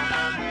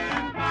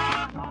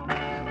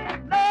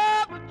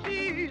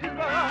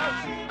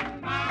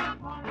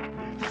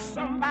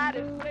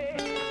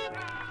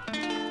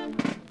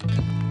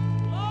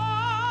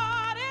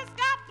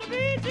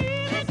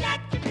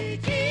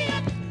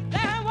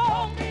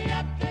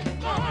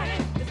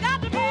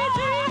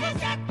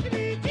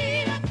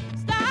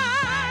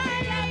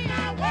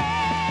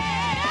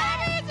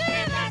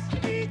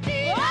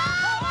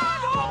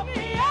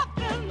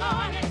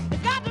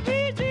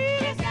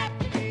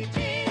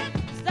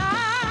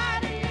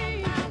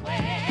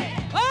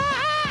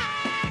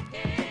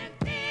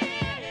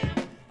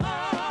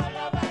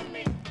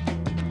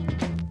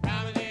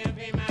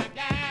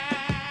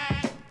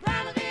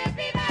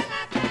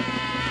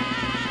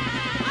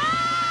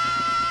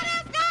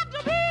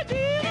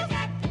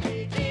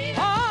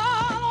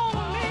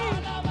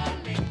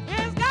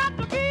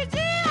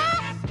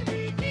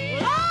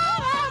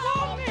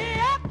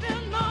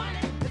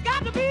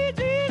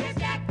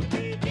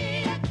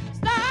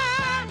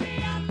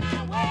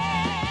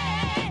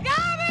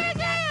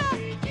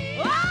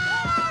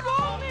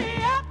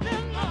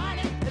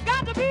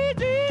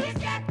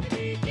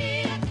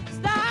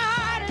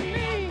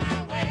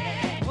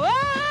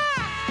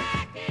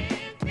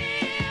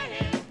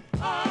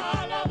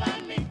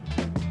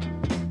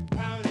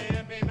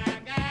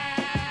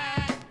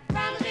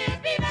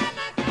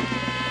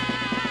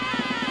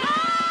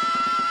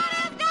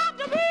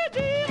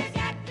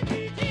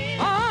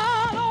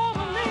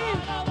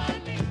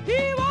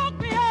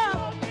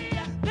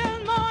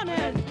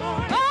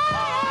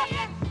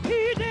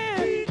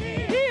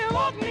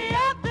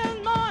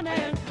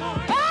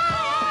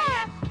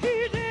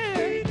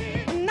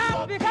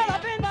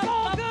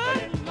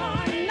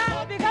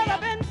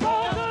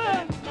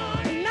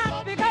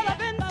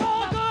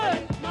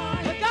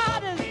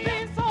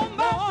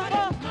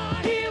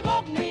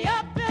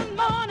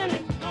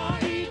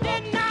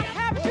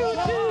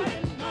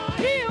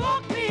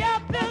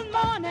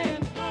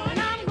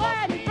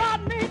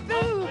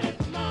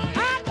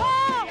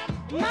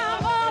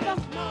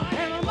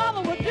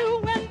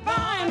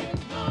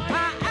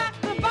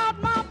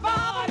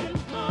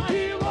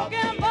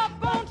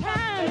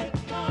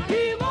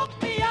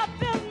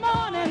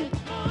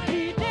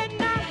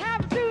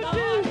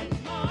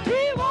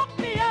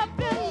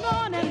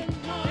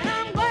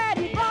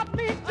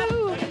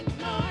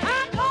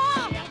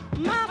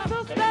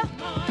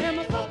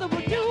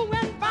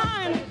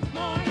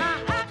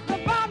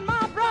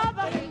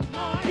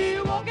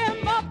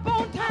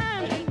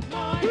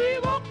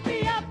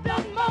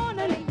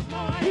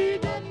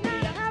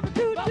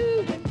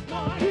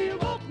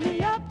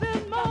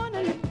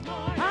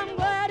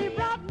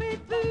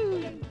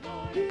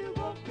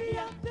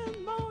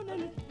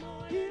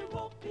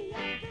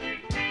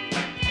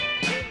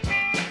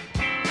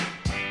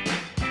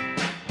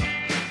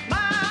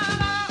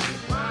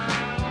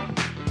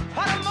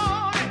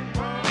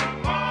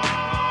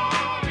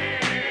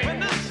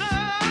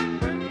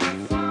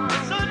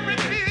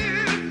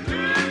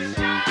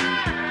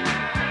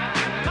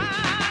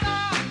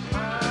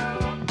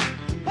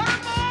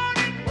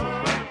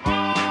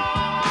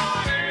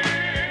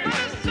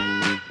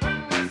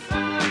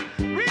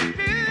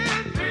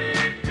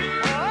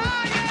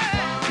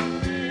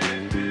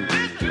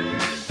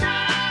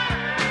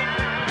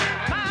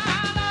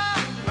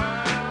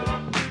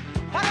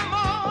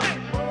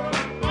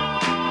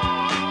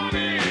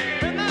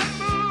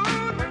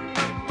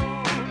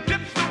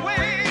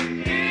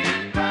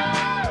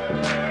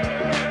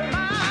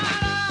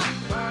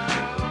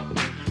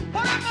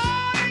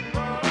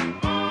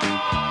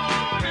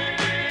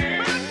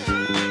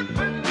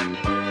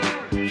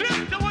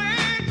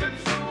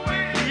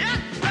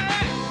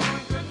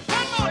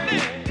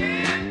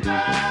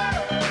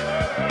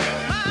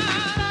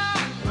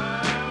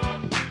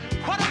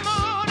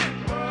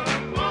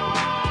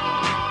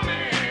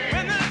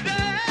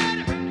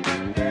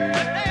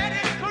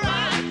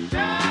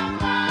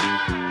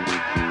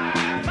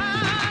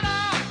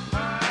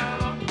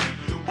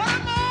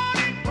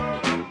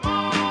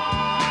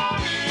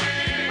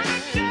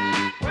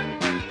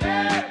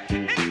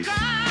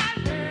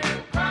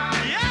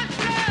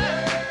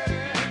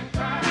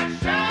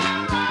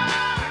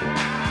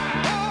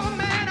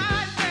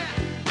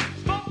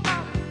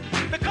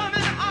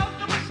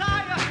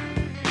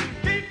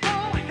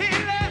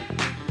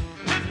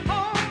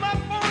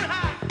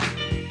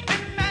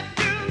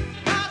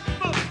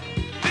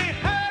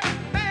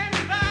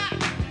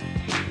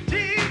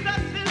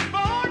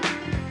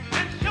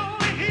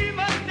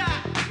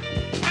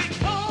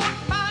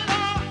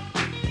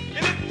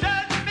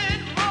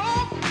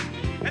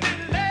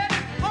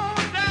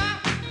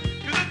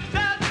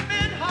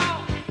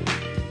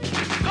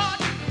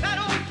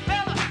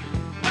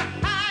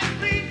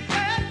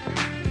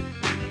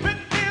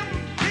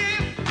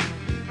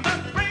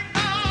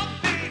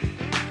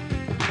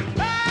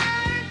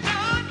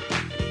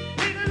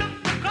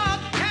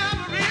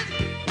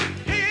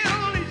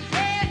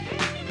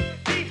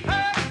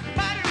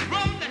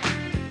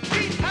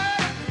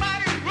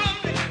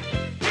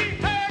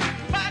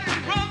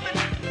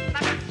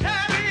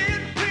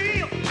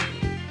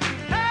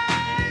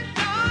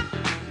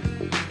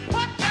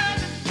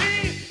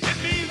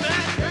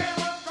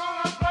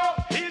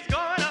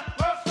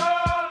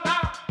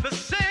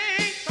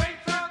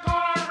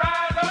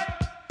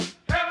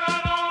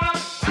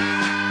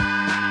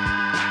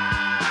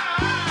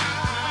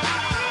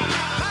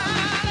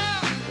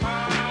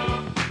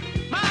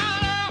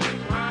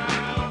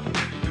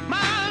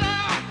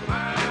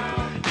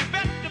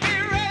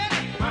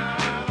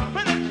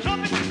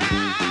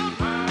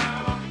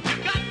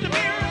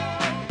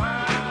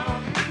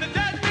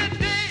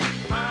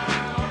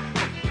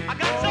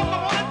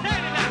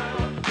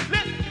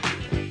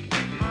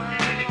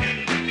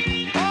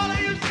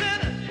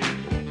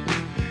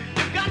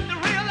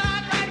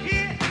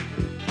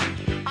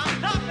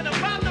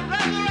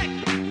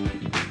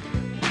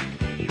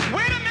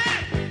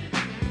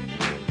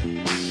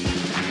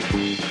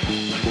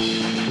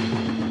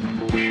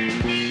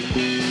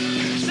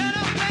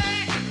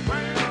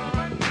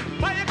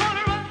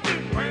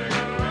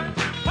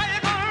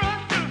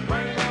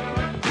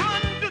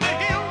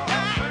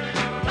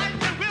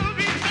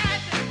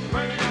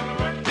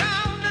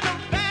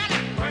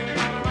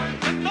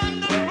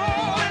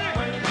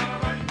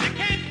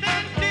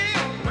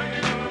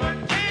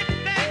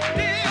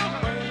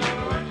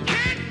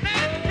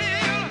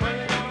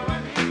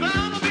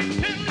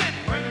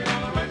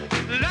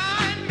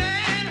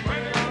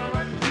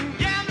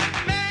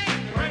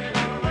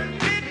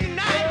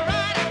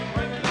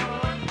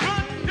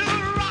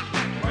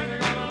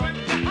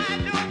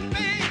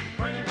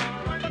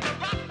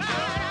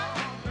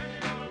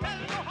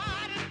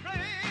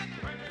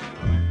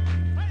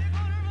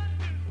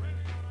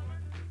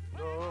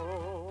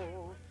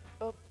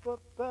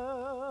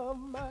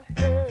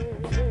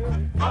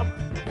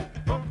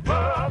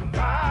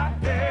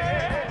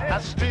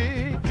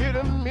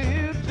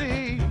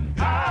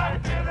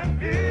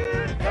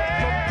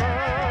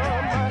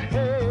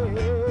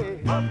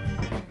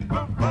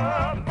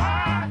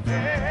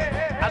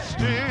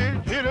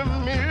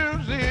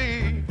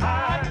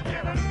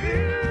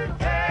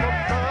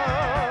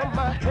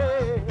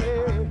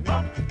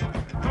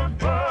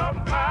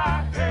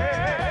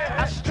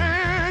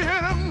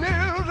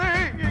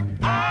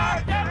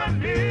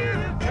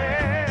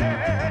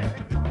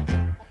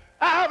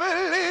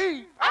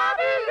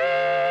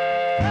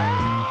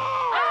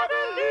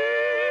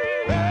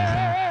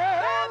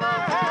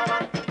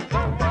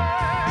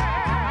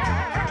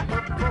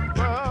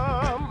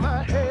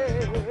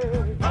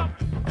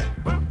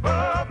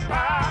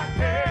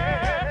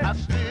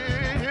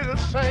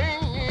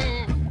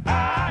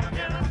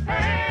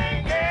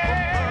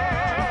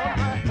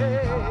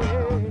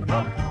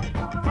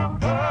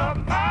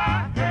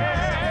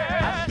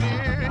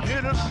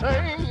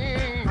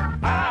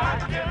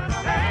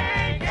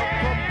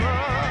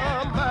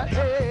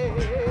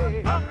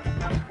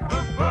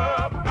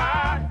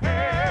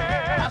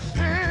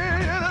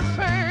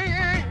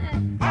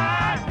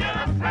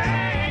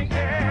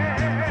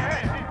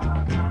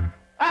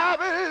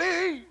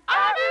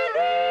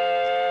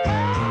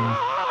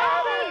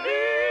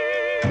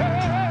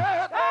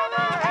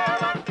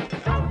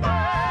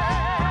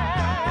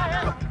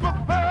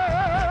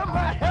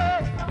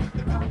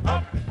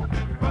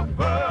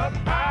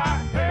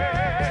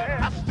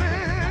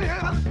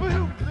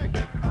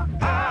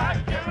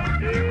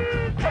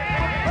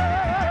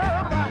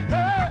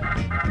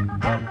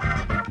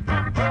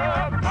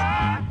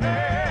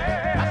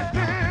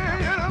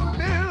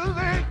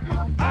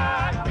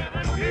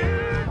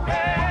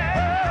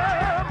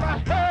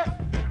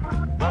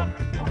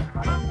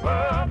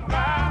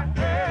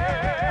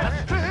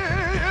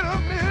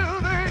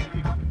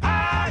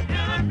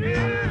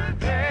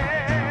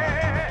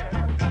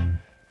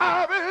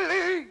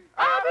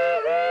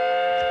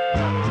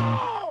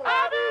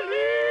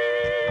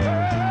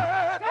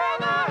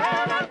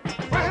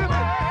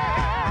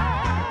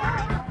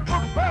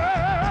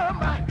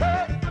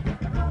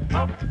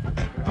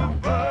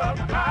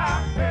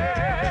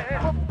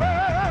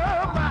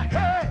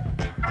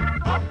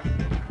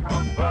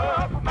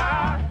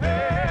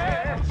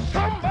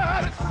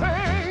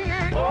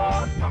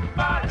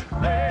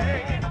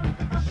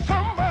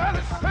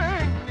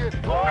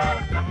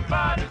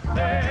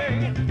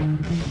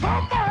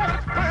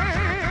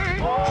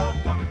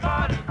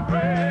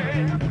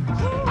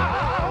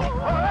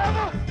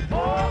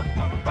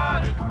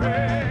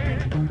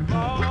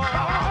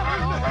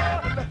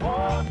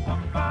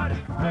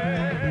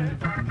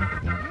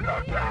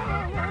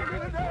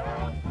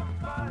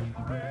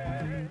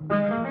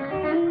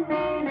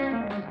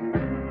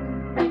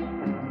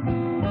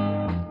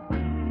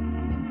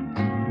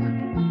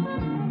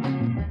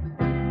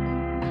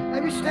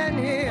Let me stand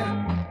here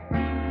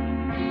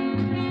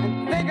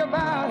and think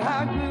about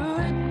how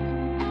good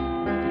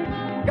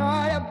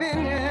God have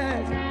been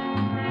there.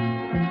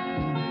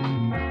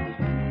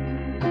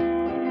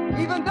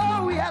 Even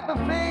though we have to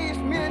face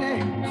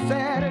many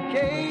sad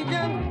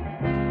occasions,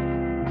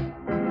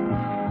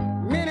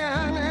 many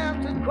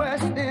unanswered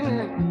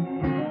questions,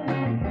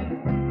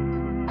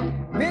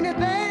 many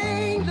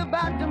things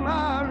about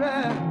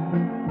tomorrow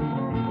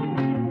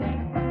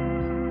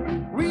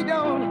we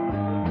don't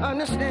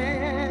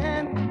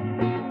understand.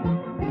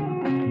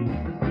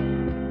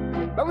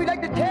 But we'd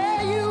like to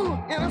tell you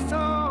in a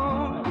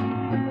song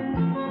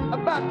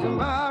about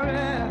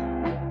tomorrow.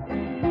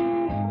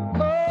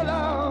 Oh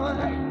Lord,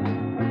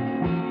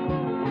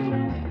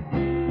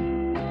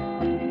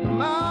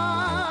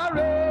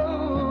 tomorrow.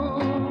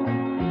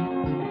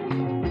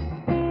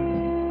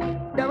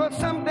 There were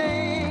some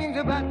things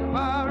about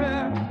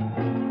tomorrow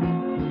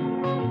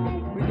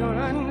we don't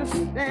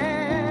understand.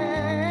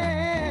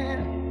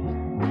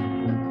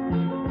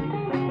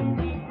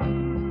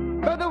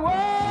 But the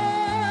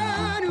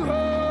one who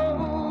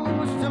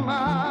holds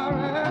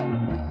tomorrow,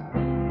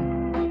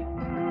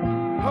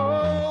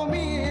 hold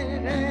me in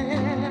his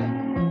hand.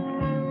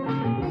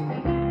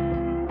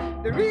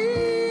 The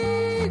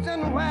reason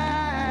why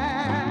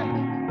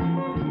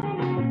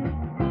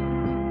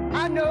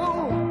I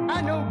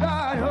know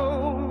God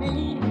hold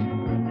me.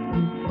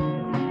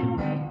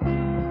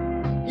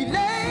 He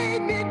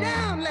laid me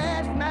down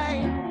last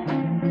night.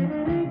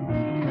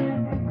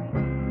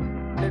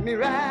 Let me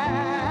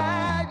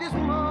rise this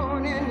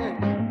morning.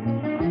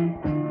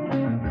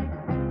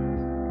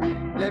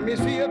 Let me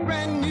see a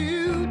brand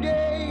new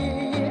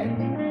day.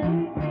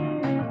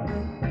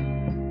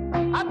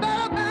 I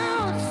thought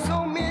about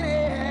so many.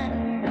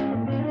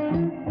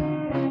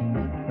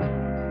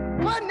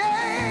 One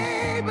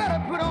day,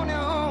 better put on their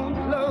own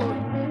clothes.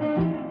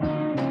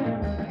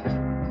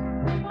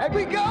 As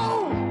we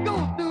go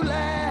through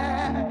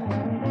life,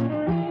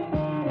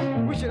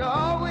 we should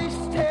always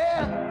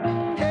tell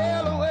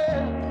the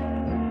world.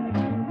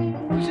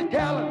 We should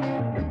tell them,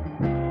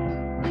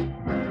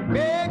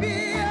 maybe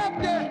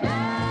after,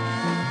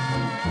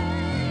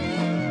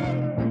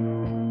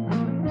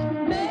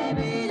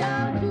 maybe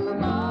down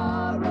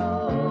tomorrow.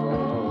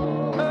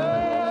 Oh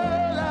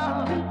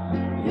Lord,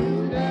 you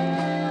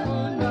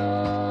never know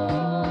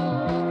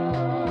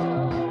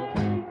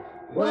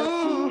what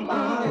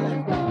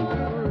tomorrow's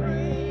gonna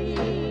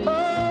bring. Oh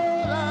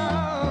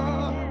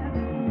Lord,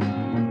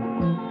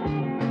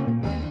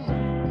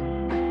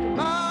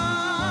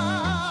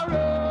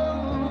 tomorrow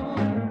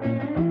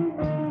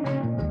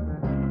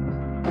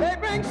may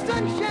bring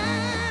sunshine.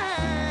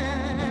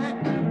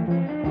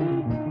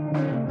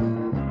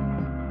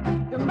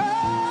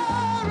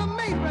 Tomorrow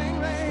may bring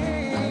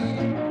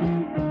rain.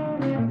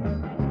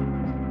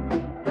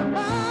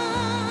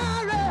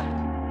 Tomorrow,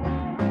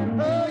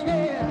 oh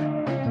yeah,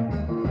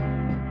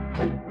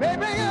 may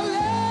bring a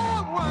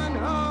loved one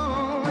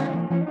home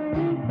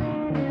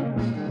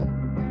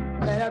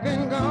that have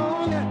been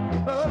gone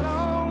for a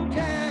long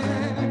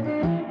time.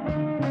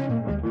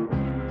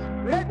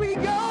 Let we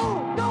go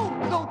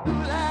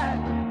through life.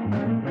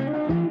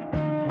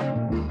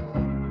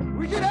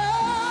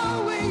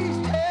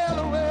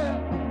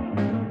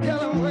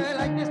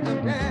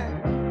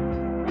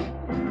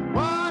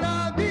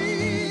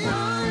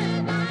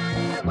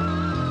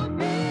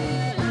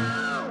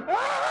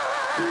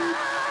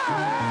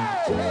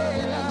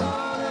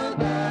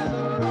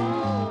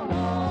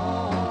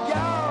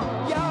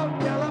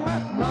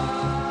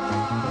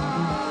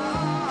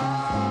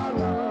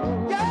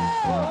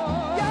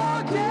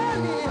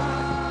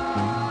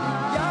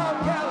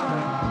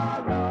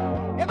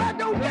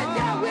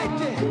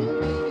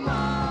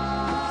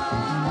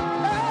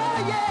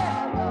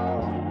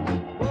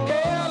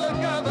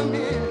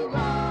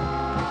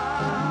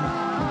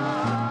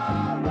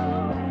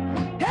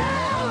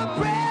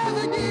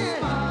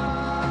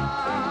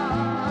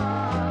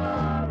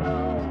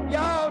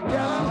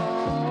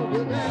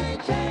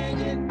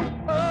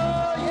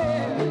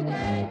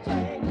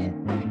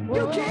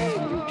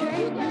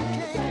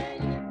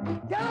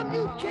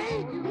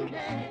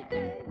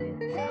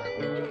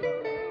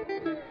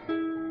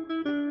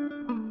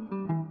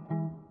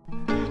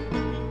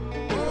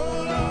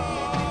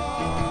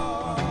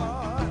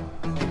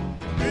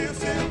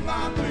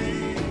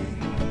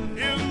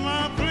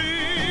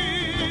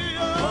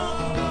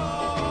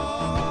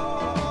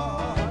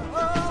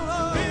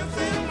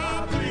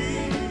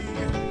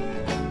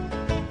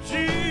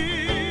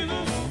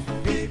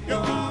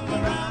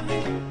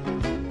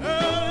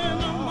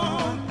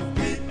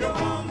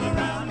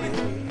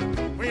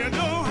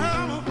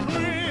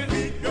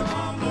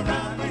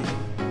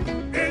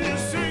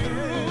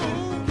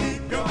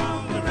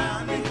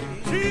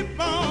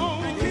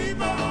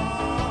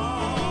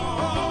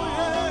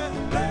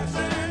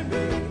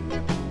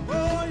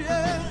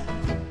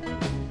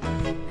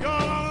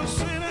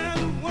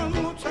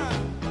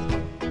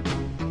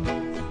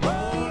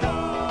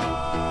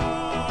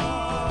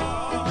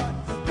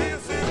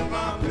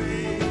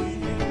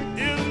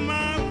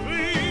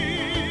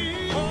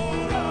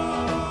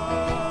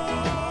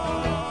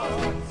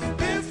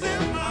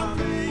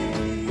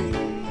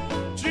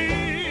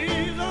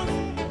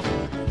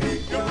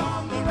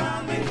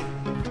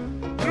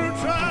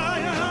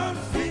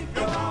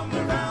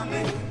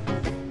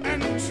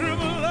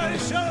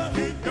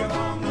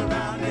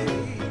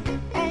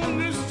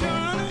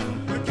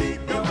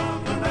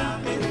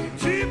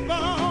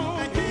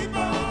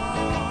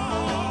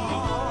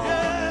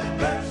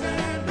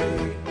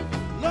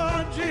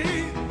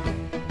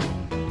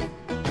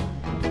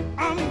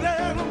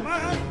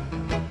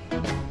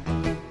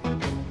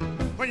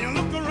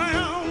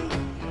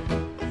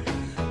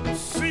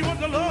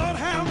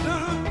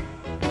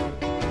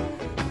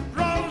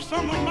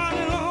 some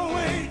mighty long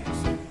ways.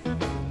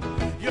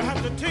 You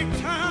have to take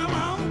time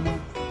out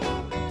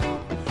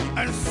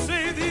and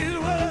say these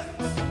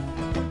words.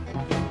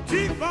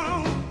 Keep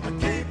on,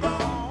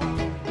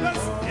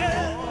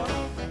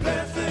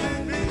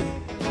 blessing me.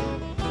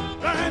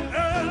 Right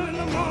early in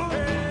the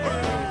morning.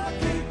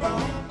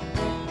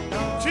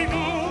 Keep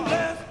on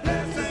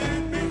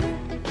blessing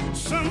me.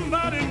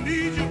 Somebody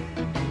needs you.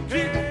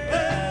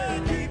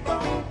 Keep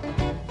on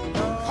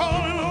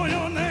calling on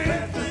your name.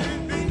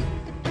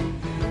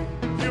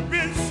 You've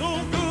been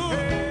so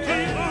good.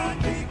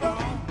 Keep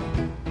on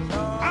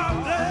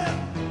out there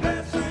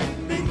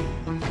blessing me.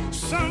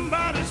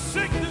 Somebody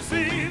sick this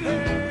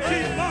evening.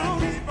 Keep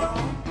on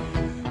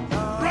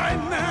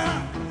right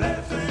now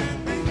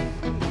blessing me.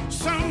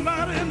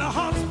 Somebody in the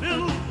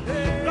hospital.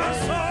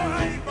 That's all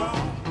right.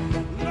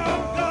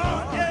 Lord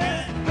God,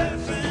 yeah,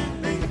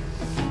 blessing me.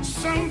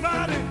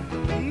 Somebody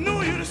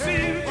knew you to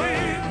see you.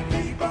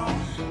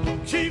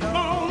 Keep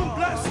on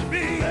blessing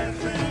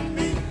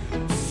me.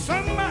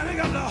 Somebody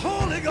got the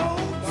Holy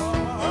Ghost.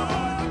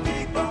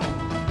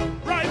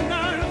 Right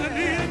now in the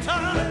near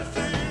time.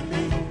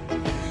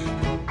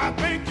 I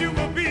thank you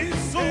for being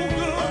so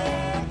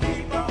good.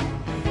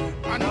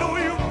 I know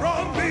you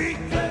brought me.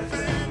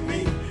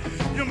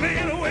 You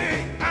made a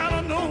way out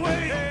of no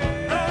way.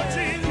 Lord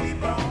Jesus.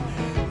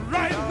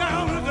 Right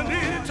now in the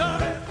near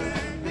time.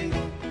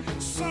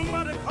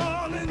 Somebody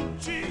calling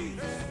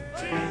Jesus.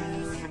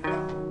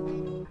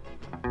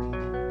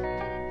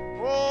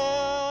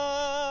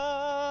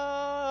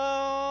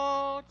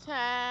 Oh, time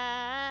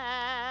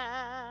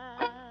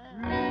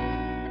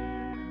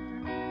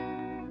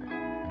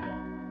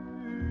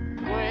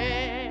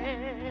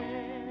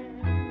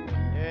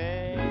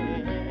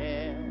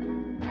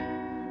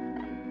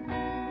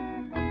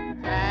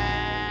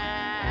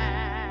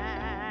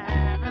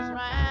time is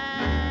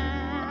mine.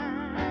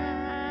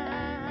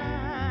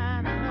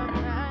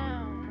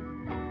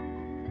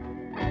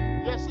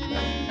 Yes, it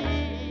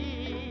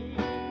is.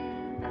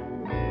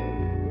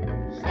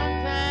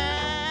 Sometimes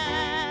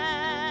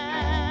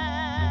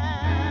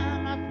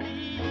I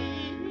feel,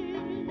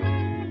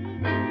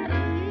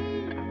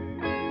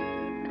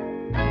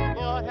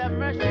 Lord have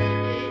mercy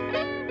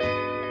today.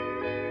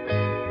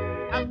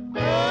 I'm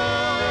going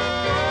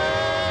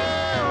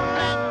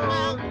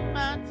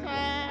my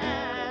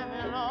time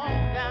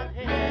along down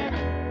here.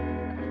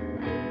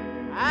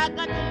 I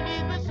got to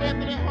leave this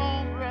earthly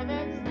home,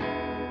 brothers,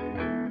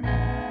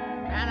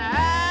 and I'll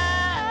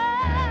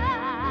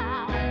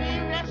be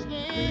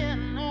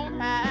resting on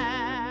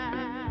high.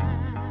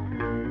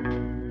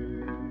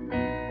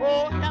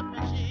 Oh, help me,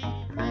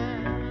 Jesus.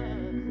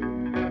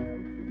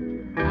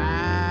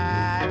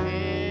 I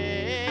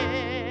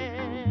hear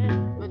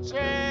the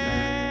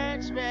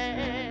church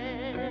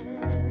bell.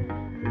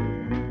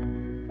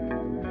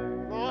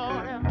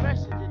 Lord, have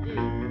mercy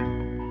today.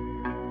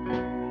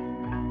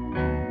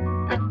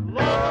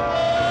 Lord,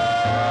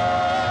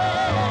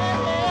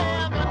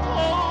 the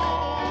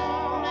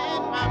toll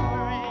in my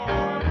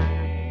brain.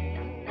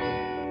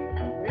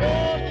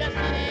 Oh, yes,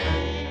 it is.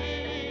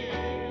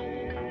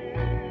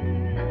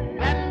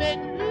 That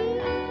makes me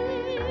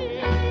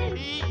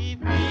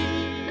feel.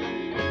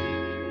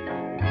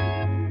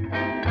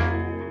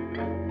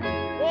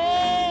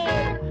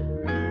 Oh,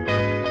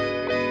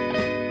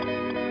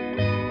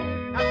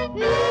 I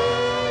feel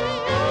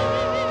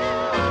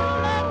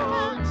like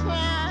my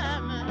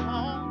time is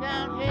on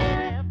down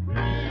here,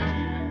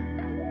 friend.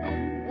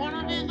 One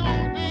of these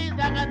old days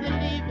I got to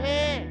leave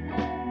here.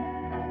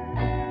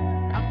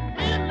 I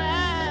feel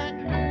like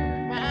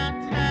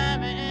my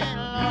time ain't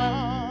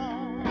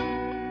long.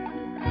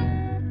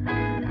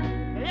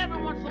 And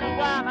every once in a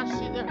while I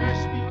see the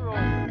hearse be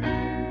rolling.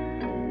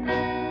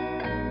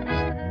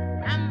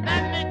 And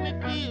that make me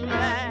feel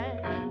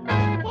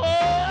like,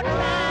 oh,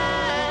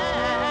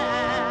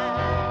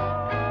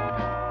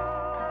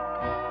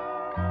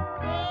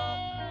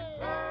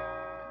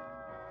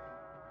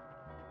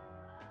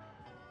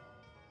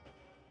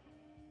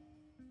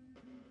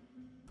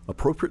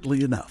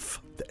 Appropriately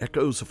enough, the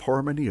echoes of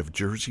harmony of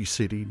Jersey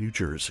City, New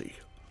Jersey.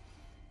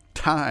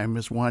 Time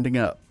is winding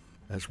up,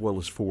 as well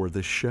as for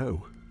this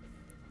show.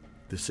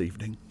 This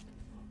evening,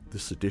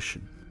 this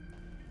edition.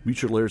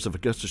 Mutual Airs of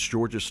Augustus,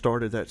 Georgia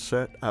started that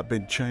set. I've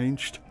been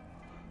changed.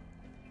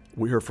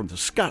 We heard from the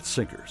Scott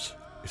Singers.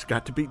 It's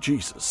Got to Be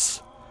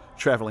Jesus.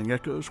 Traveling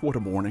Echoes, What a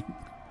Morning.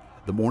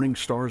 The Morning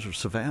Stars of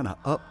Savannah,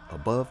 Up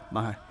Above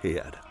My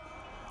Head.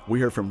 We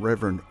heard from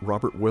Reverend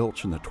Robert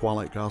Welch and the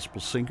Twilight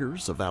Gospel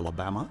Singers of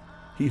Alabama.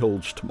 He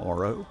Holds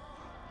Tomorrow.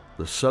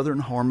 The Southern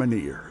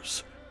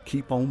Harmoniers,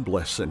 Keep on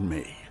Blessing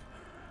Me.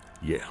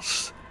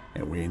 Yes,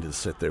 and we ended the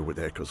set there with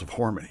Echoes of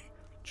Harmony.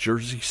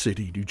 Jersey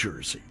City, New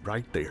Jersey,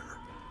 right there.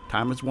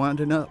 Time is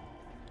winding up.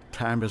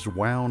 Time is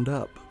wound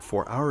up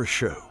for our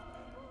show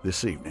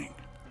this evening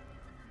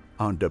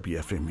on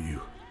WFMU.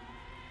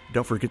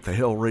 Don't forget the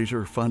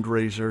Hellraiser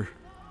fundraiser,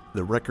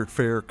 the record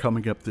fair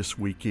coming up this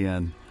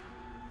weekend.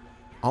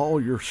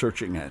 All your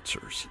searching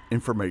answers,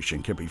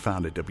 information can be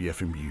found at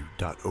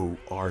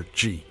WFMU.org.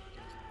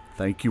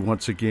 Thank you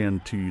once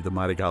again to the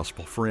Mighty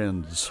Gospel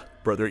Friends,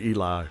 Brother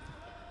Eli.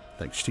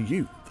 Thanks to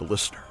you, the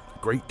listener, the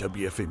great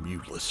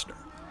WFMU listener.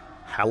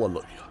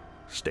 Hallelujah.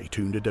 Stay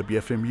tuned to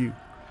WFMU.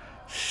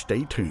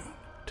 Stay tuned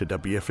to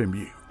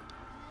WFMU.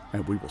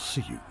 And we will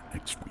see you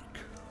next week.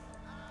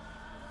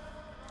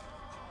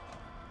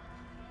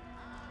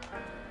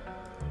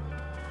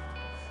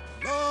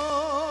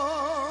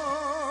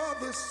 Lord,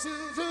 this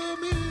is a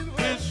mean world.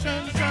 This is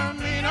a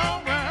mean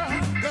old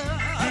world. You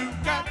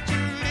Got to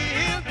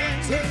live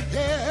in. say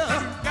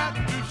yeah, Got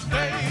to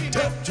stay.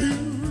 that you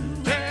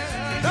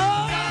Yeah. know.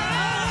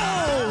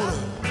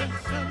 This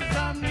is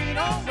a mean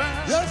old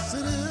world. Yes,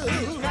 it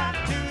is. Got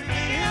to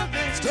live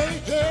in. Stay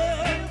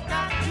here,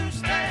 Got to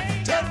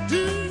stay. that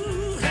you.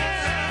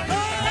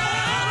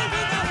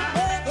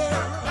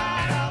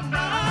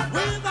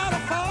 Without a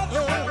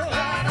father,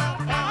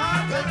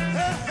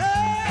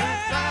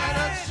 Without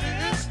a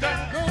sister.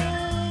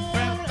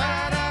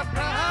 Without a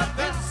brother.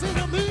 this is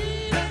a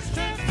mean, This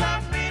is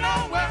a mean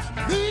old world.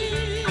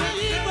 mean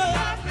world.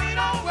 A mean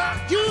old world.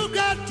 You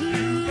got to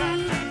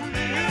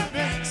Live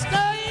in.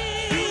 stay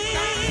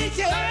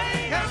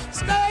here,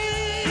 stay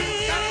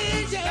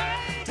here,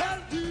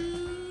 that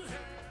you.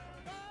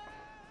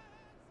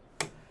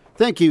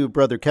 Thank you,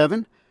 Brother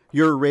Kevin.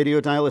 Your radio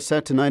dial is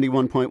set to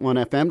 91.1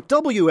 FM,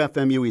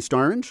 WFMU East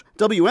Orange,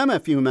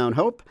 WMFU Mount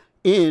Hope,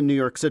 in New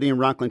York City and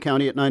Rockland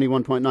County at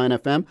 91.9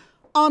 FM,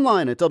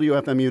 online at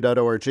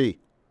WFMU.org.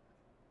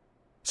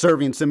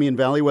 Serving Simeon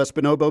Valley, West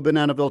Bonobo,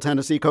 Bananaville,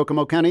 Tennessee,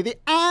 Kokomo County, the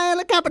Isle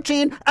of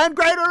Capuchin, and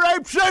Greater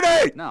Rape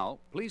City! Now,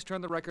 please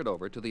turn the record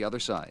over to the other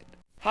side.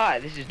 Hi,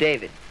 this is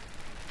David.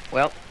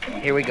 Well,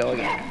 here we go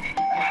again.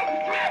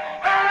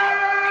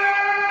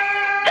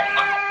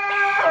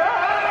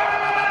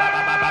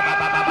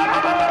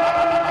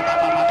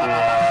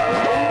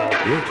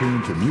 You're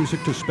tuned to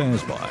Music to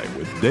Spaz By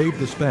with Dave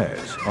the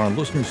Spaz on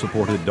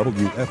listener-supported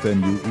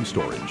WFMU East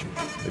Orange.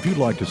 If you'd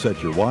like to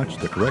set your watch,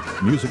 the correct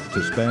Music to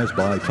Spaz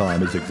By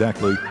time is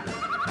exactly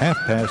half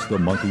past the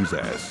monkey's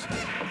ass.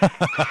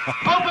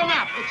 Open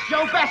up. It's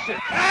Joe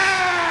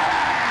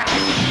Besson.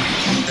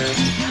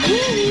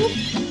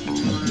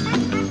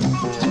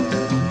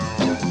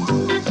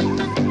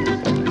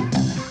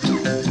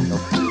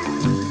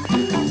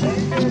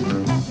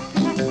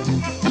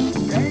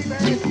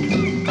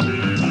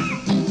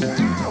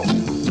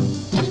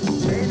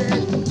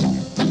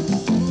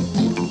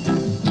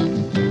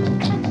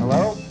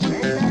 Hello?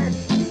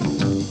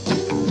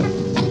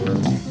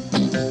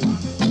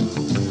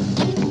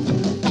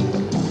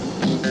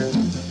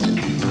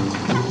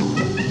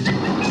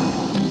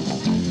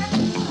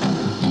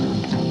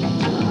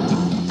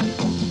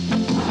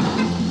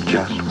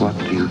 Just what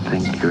do you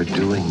think you're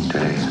doing,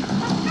 Dave?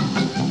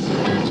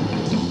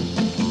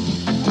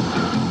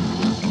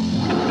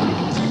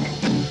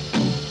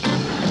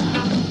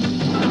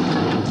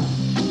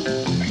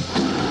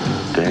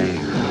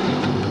 Dave,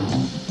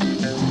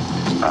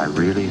 I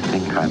really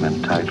think I'm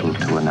entitled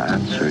to an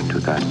answer to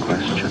that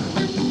question.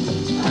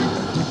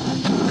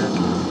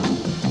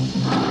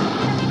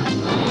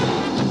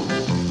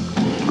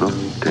 Look,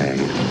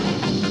 Dave,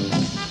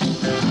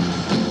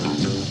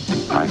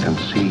 I can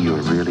see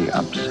you're really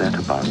upset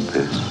about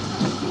this.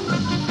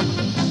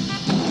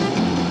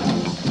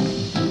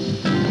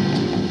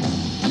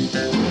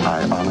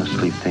 I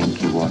honestly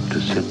think you ought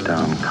to sit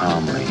down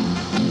calmly,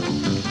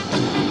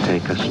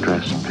 take a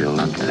stress pill,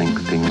 and think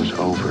things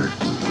over.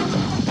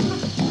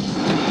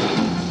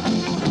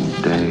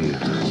 Dave,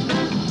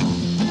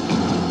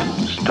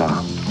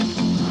 stop.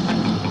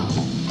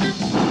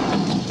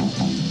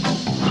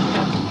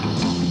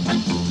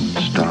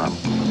 Stop,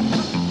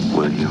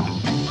 will you?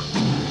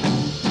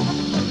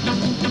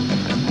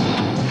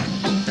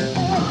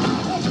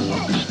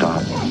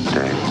 Stop,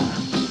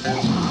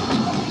 Dave.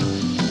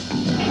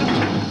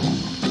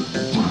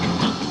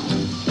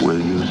 Will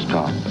you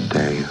stop,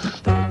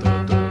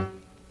 Dave?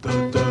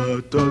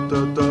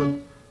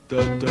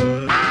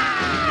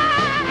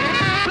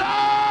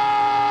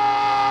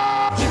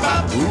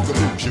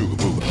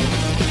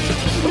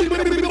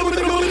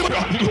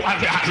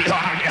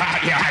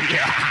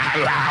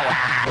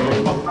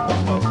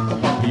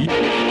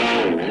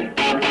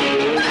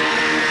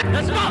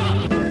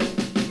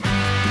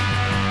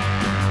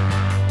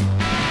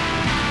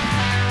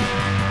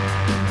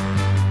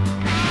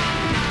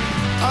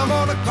 I'm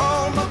gonna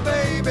call my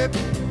baby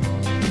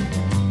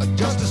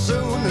just as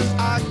soon as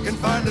I can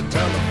find a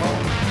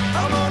telephone.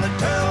 I'm gonna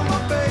tell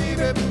my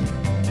baby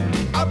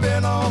I've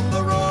been on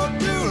the road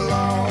too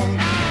long.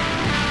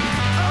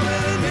 I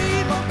really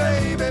need my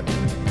baby.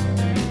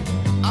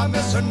 I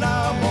miss her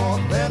now more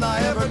than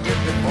I ever did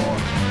before.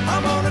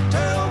 I'm gonna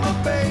tell my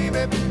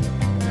baby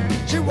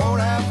she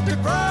won't have to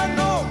cry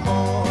no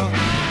more.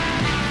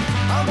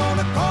 I'm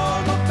gonna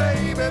call my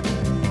baby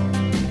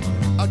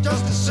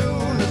just as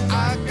soon as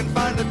I can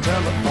find a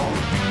telephone.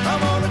 I'm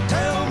gonna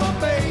tell my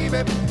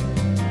baby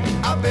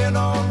I've been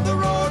on the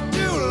road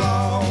too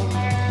long.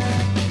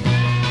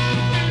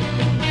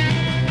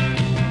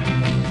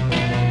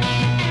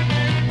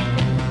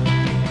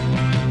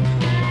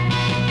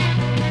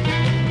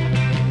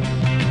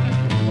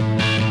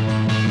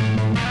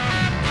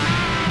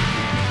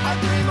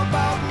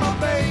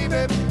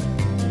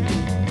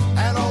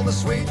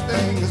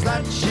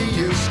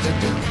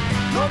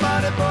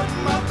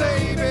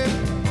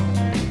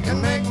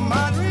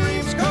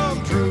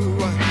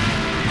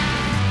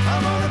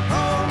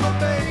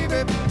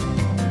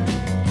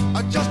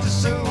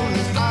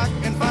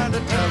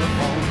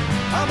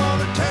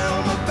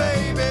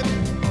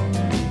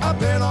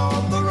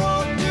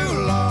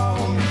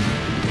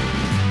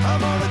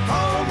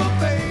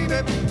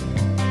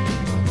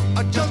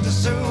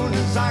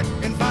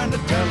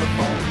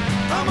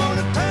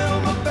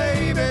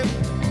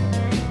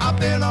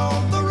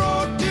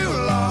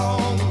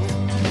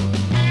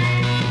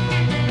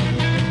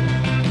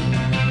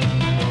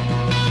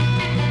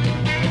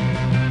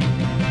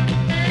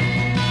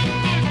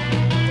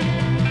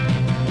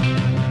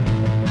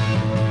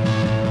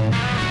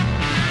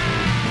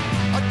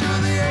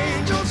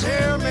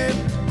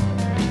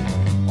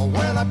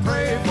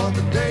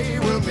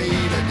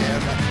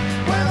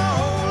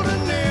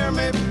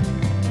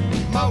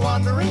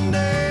 wandering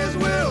days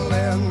will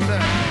end.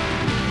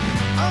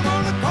 I'm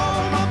gonna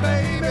call my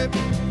baby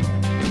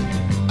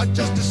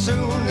just as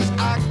soon as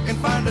I can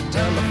find a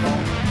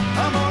telephone.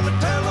 I'm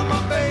gonna tell her,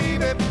 my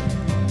baby,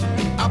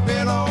 I've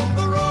been on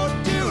the road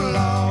too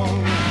long.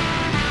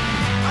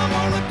 I'm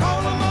gonna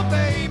call her, my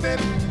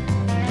baby,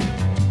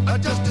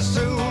 just as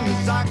soon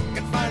as I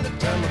can find a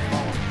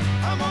telephone.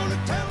 I'm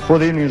gonna tell her. Before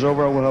the evening's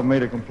over, I will have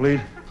made it complete.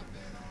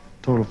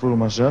 Total fool of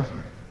myself.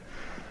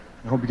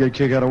 I hope you get a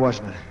kick out of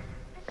watching it.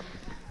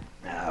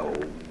 Now,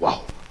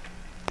 wow.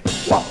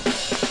 Wow.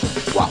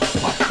 Wow.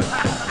 Wow.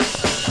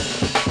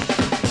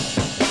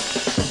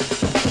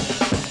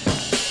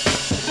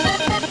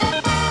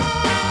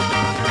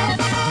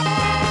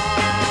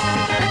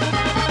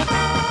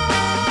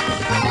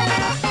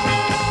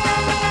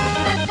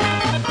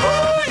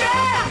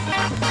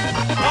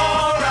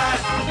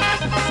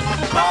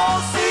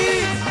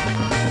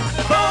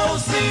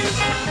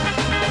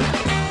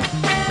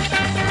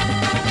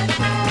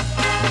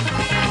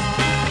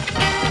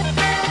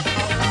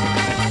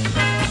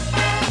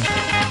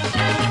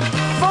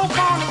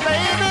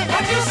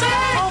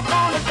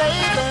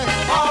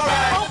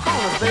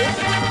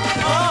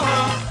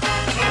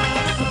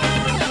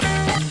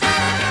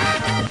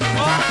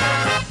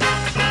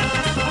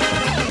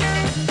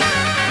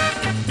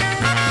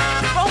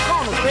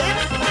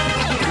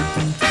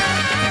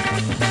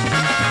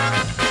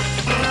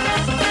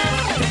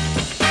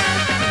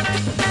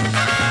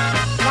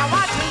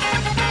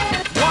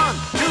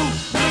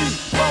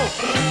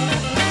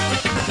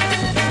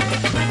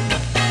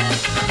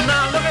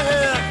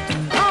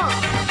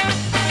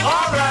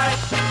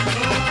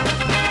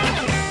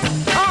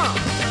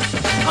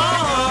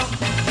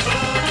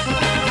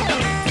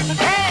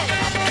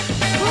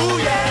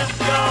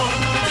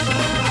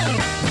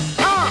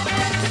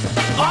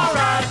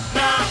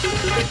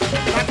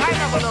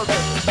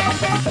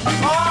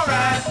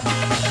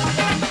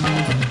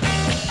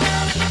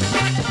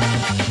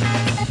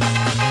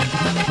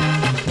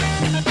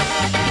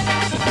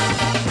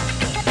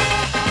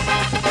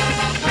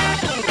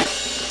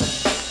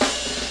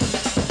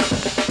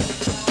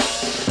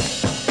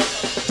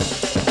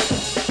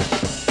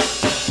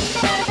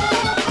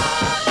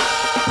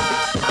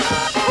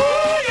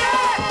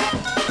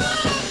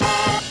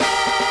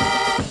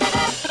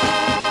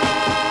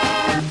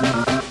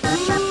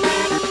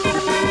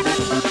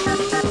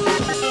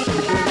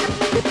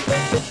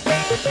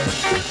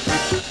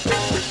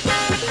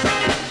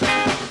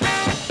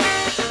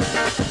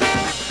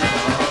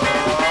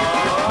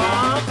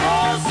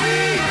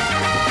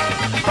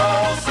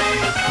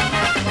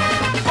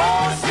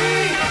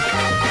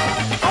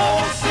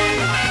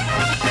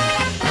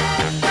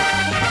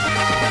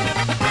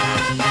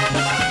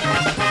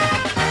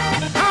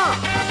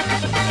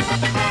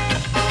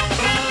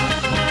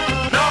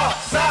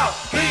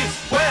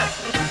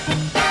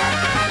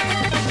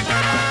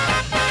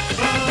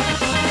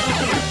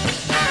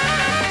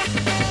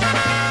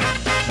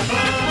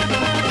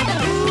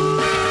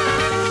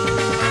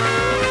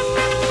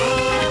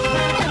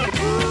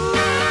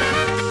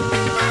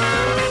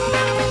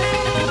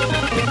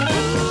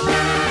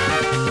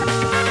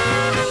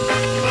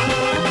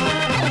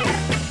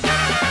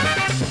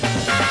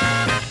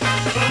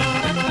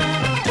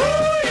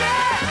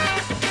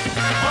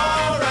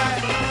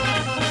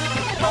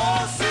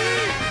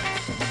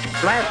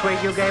 Last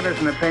week you gave us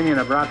an opinion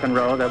of rock and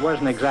roll that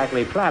wasn't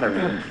exactly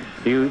flattering.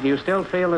 Do you still feel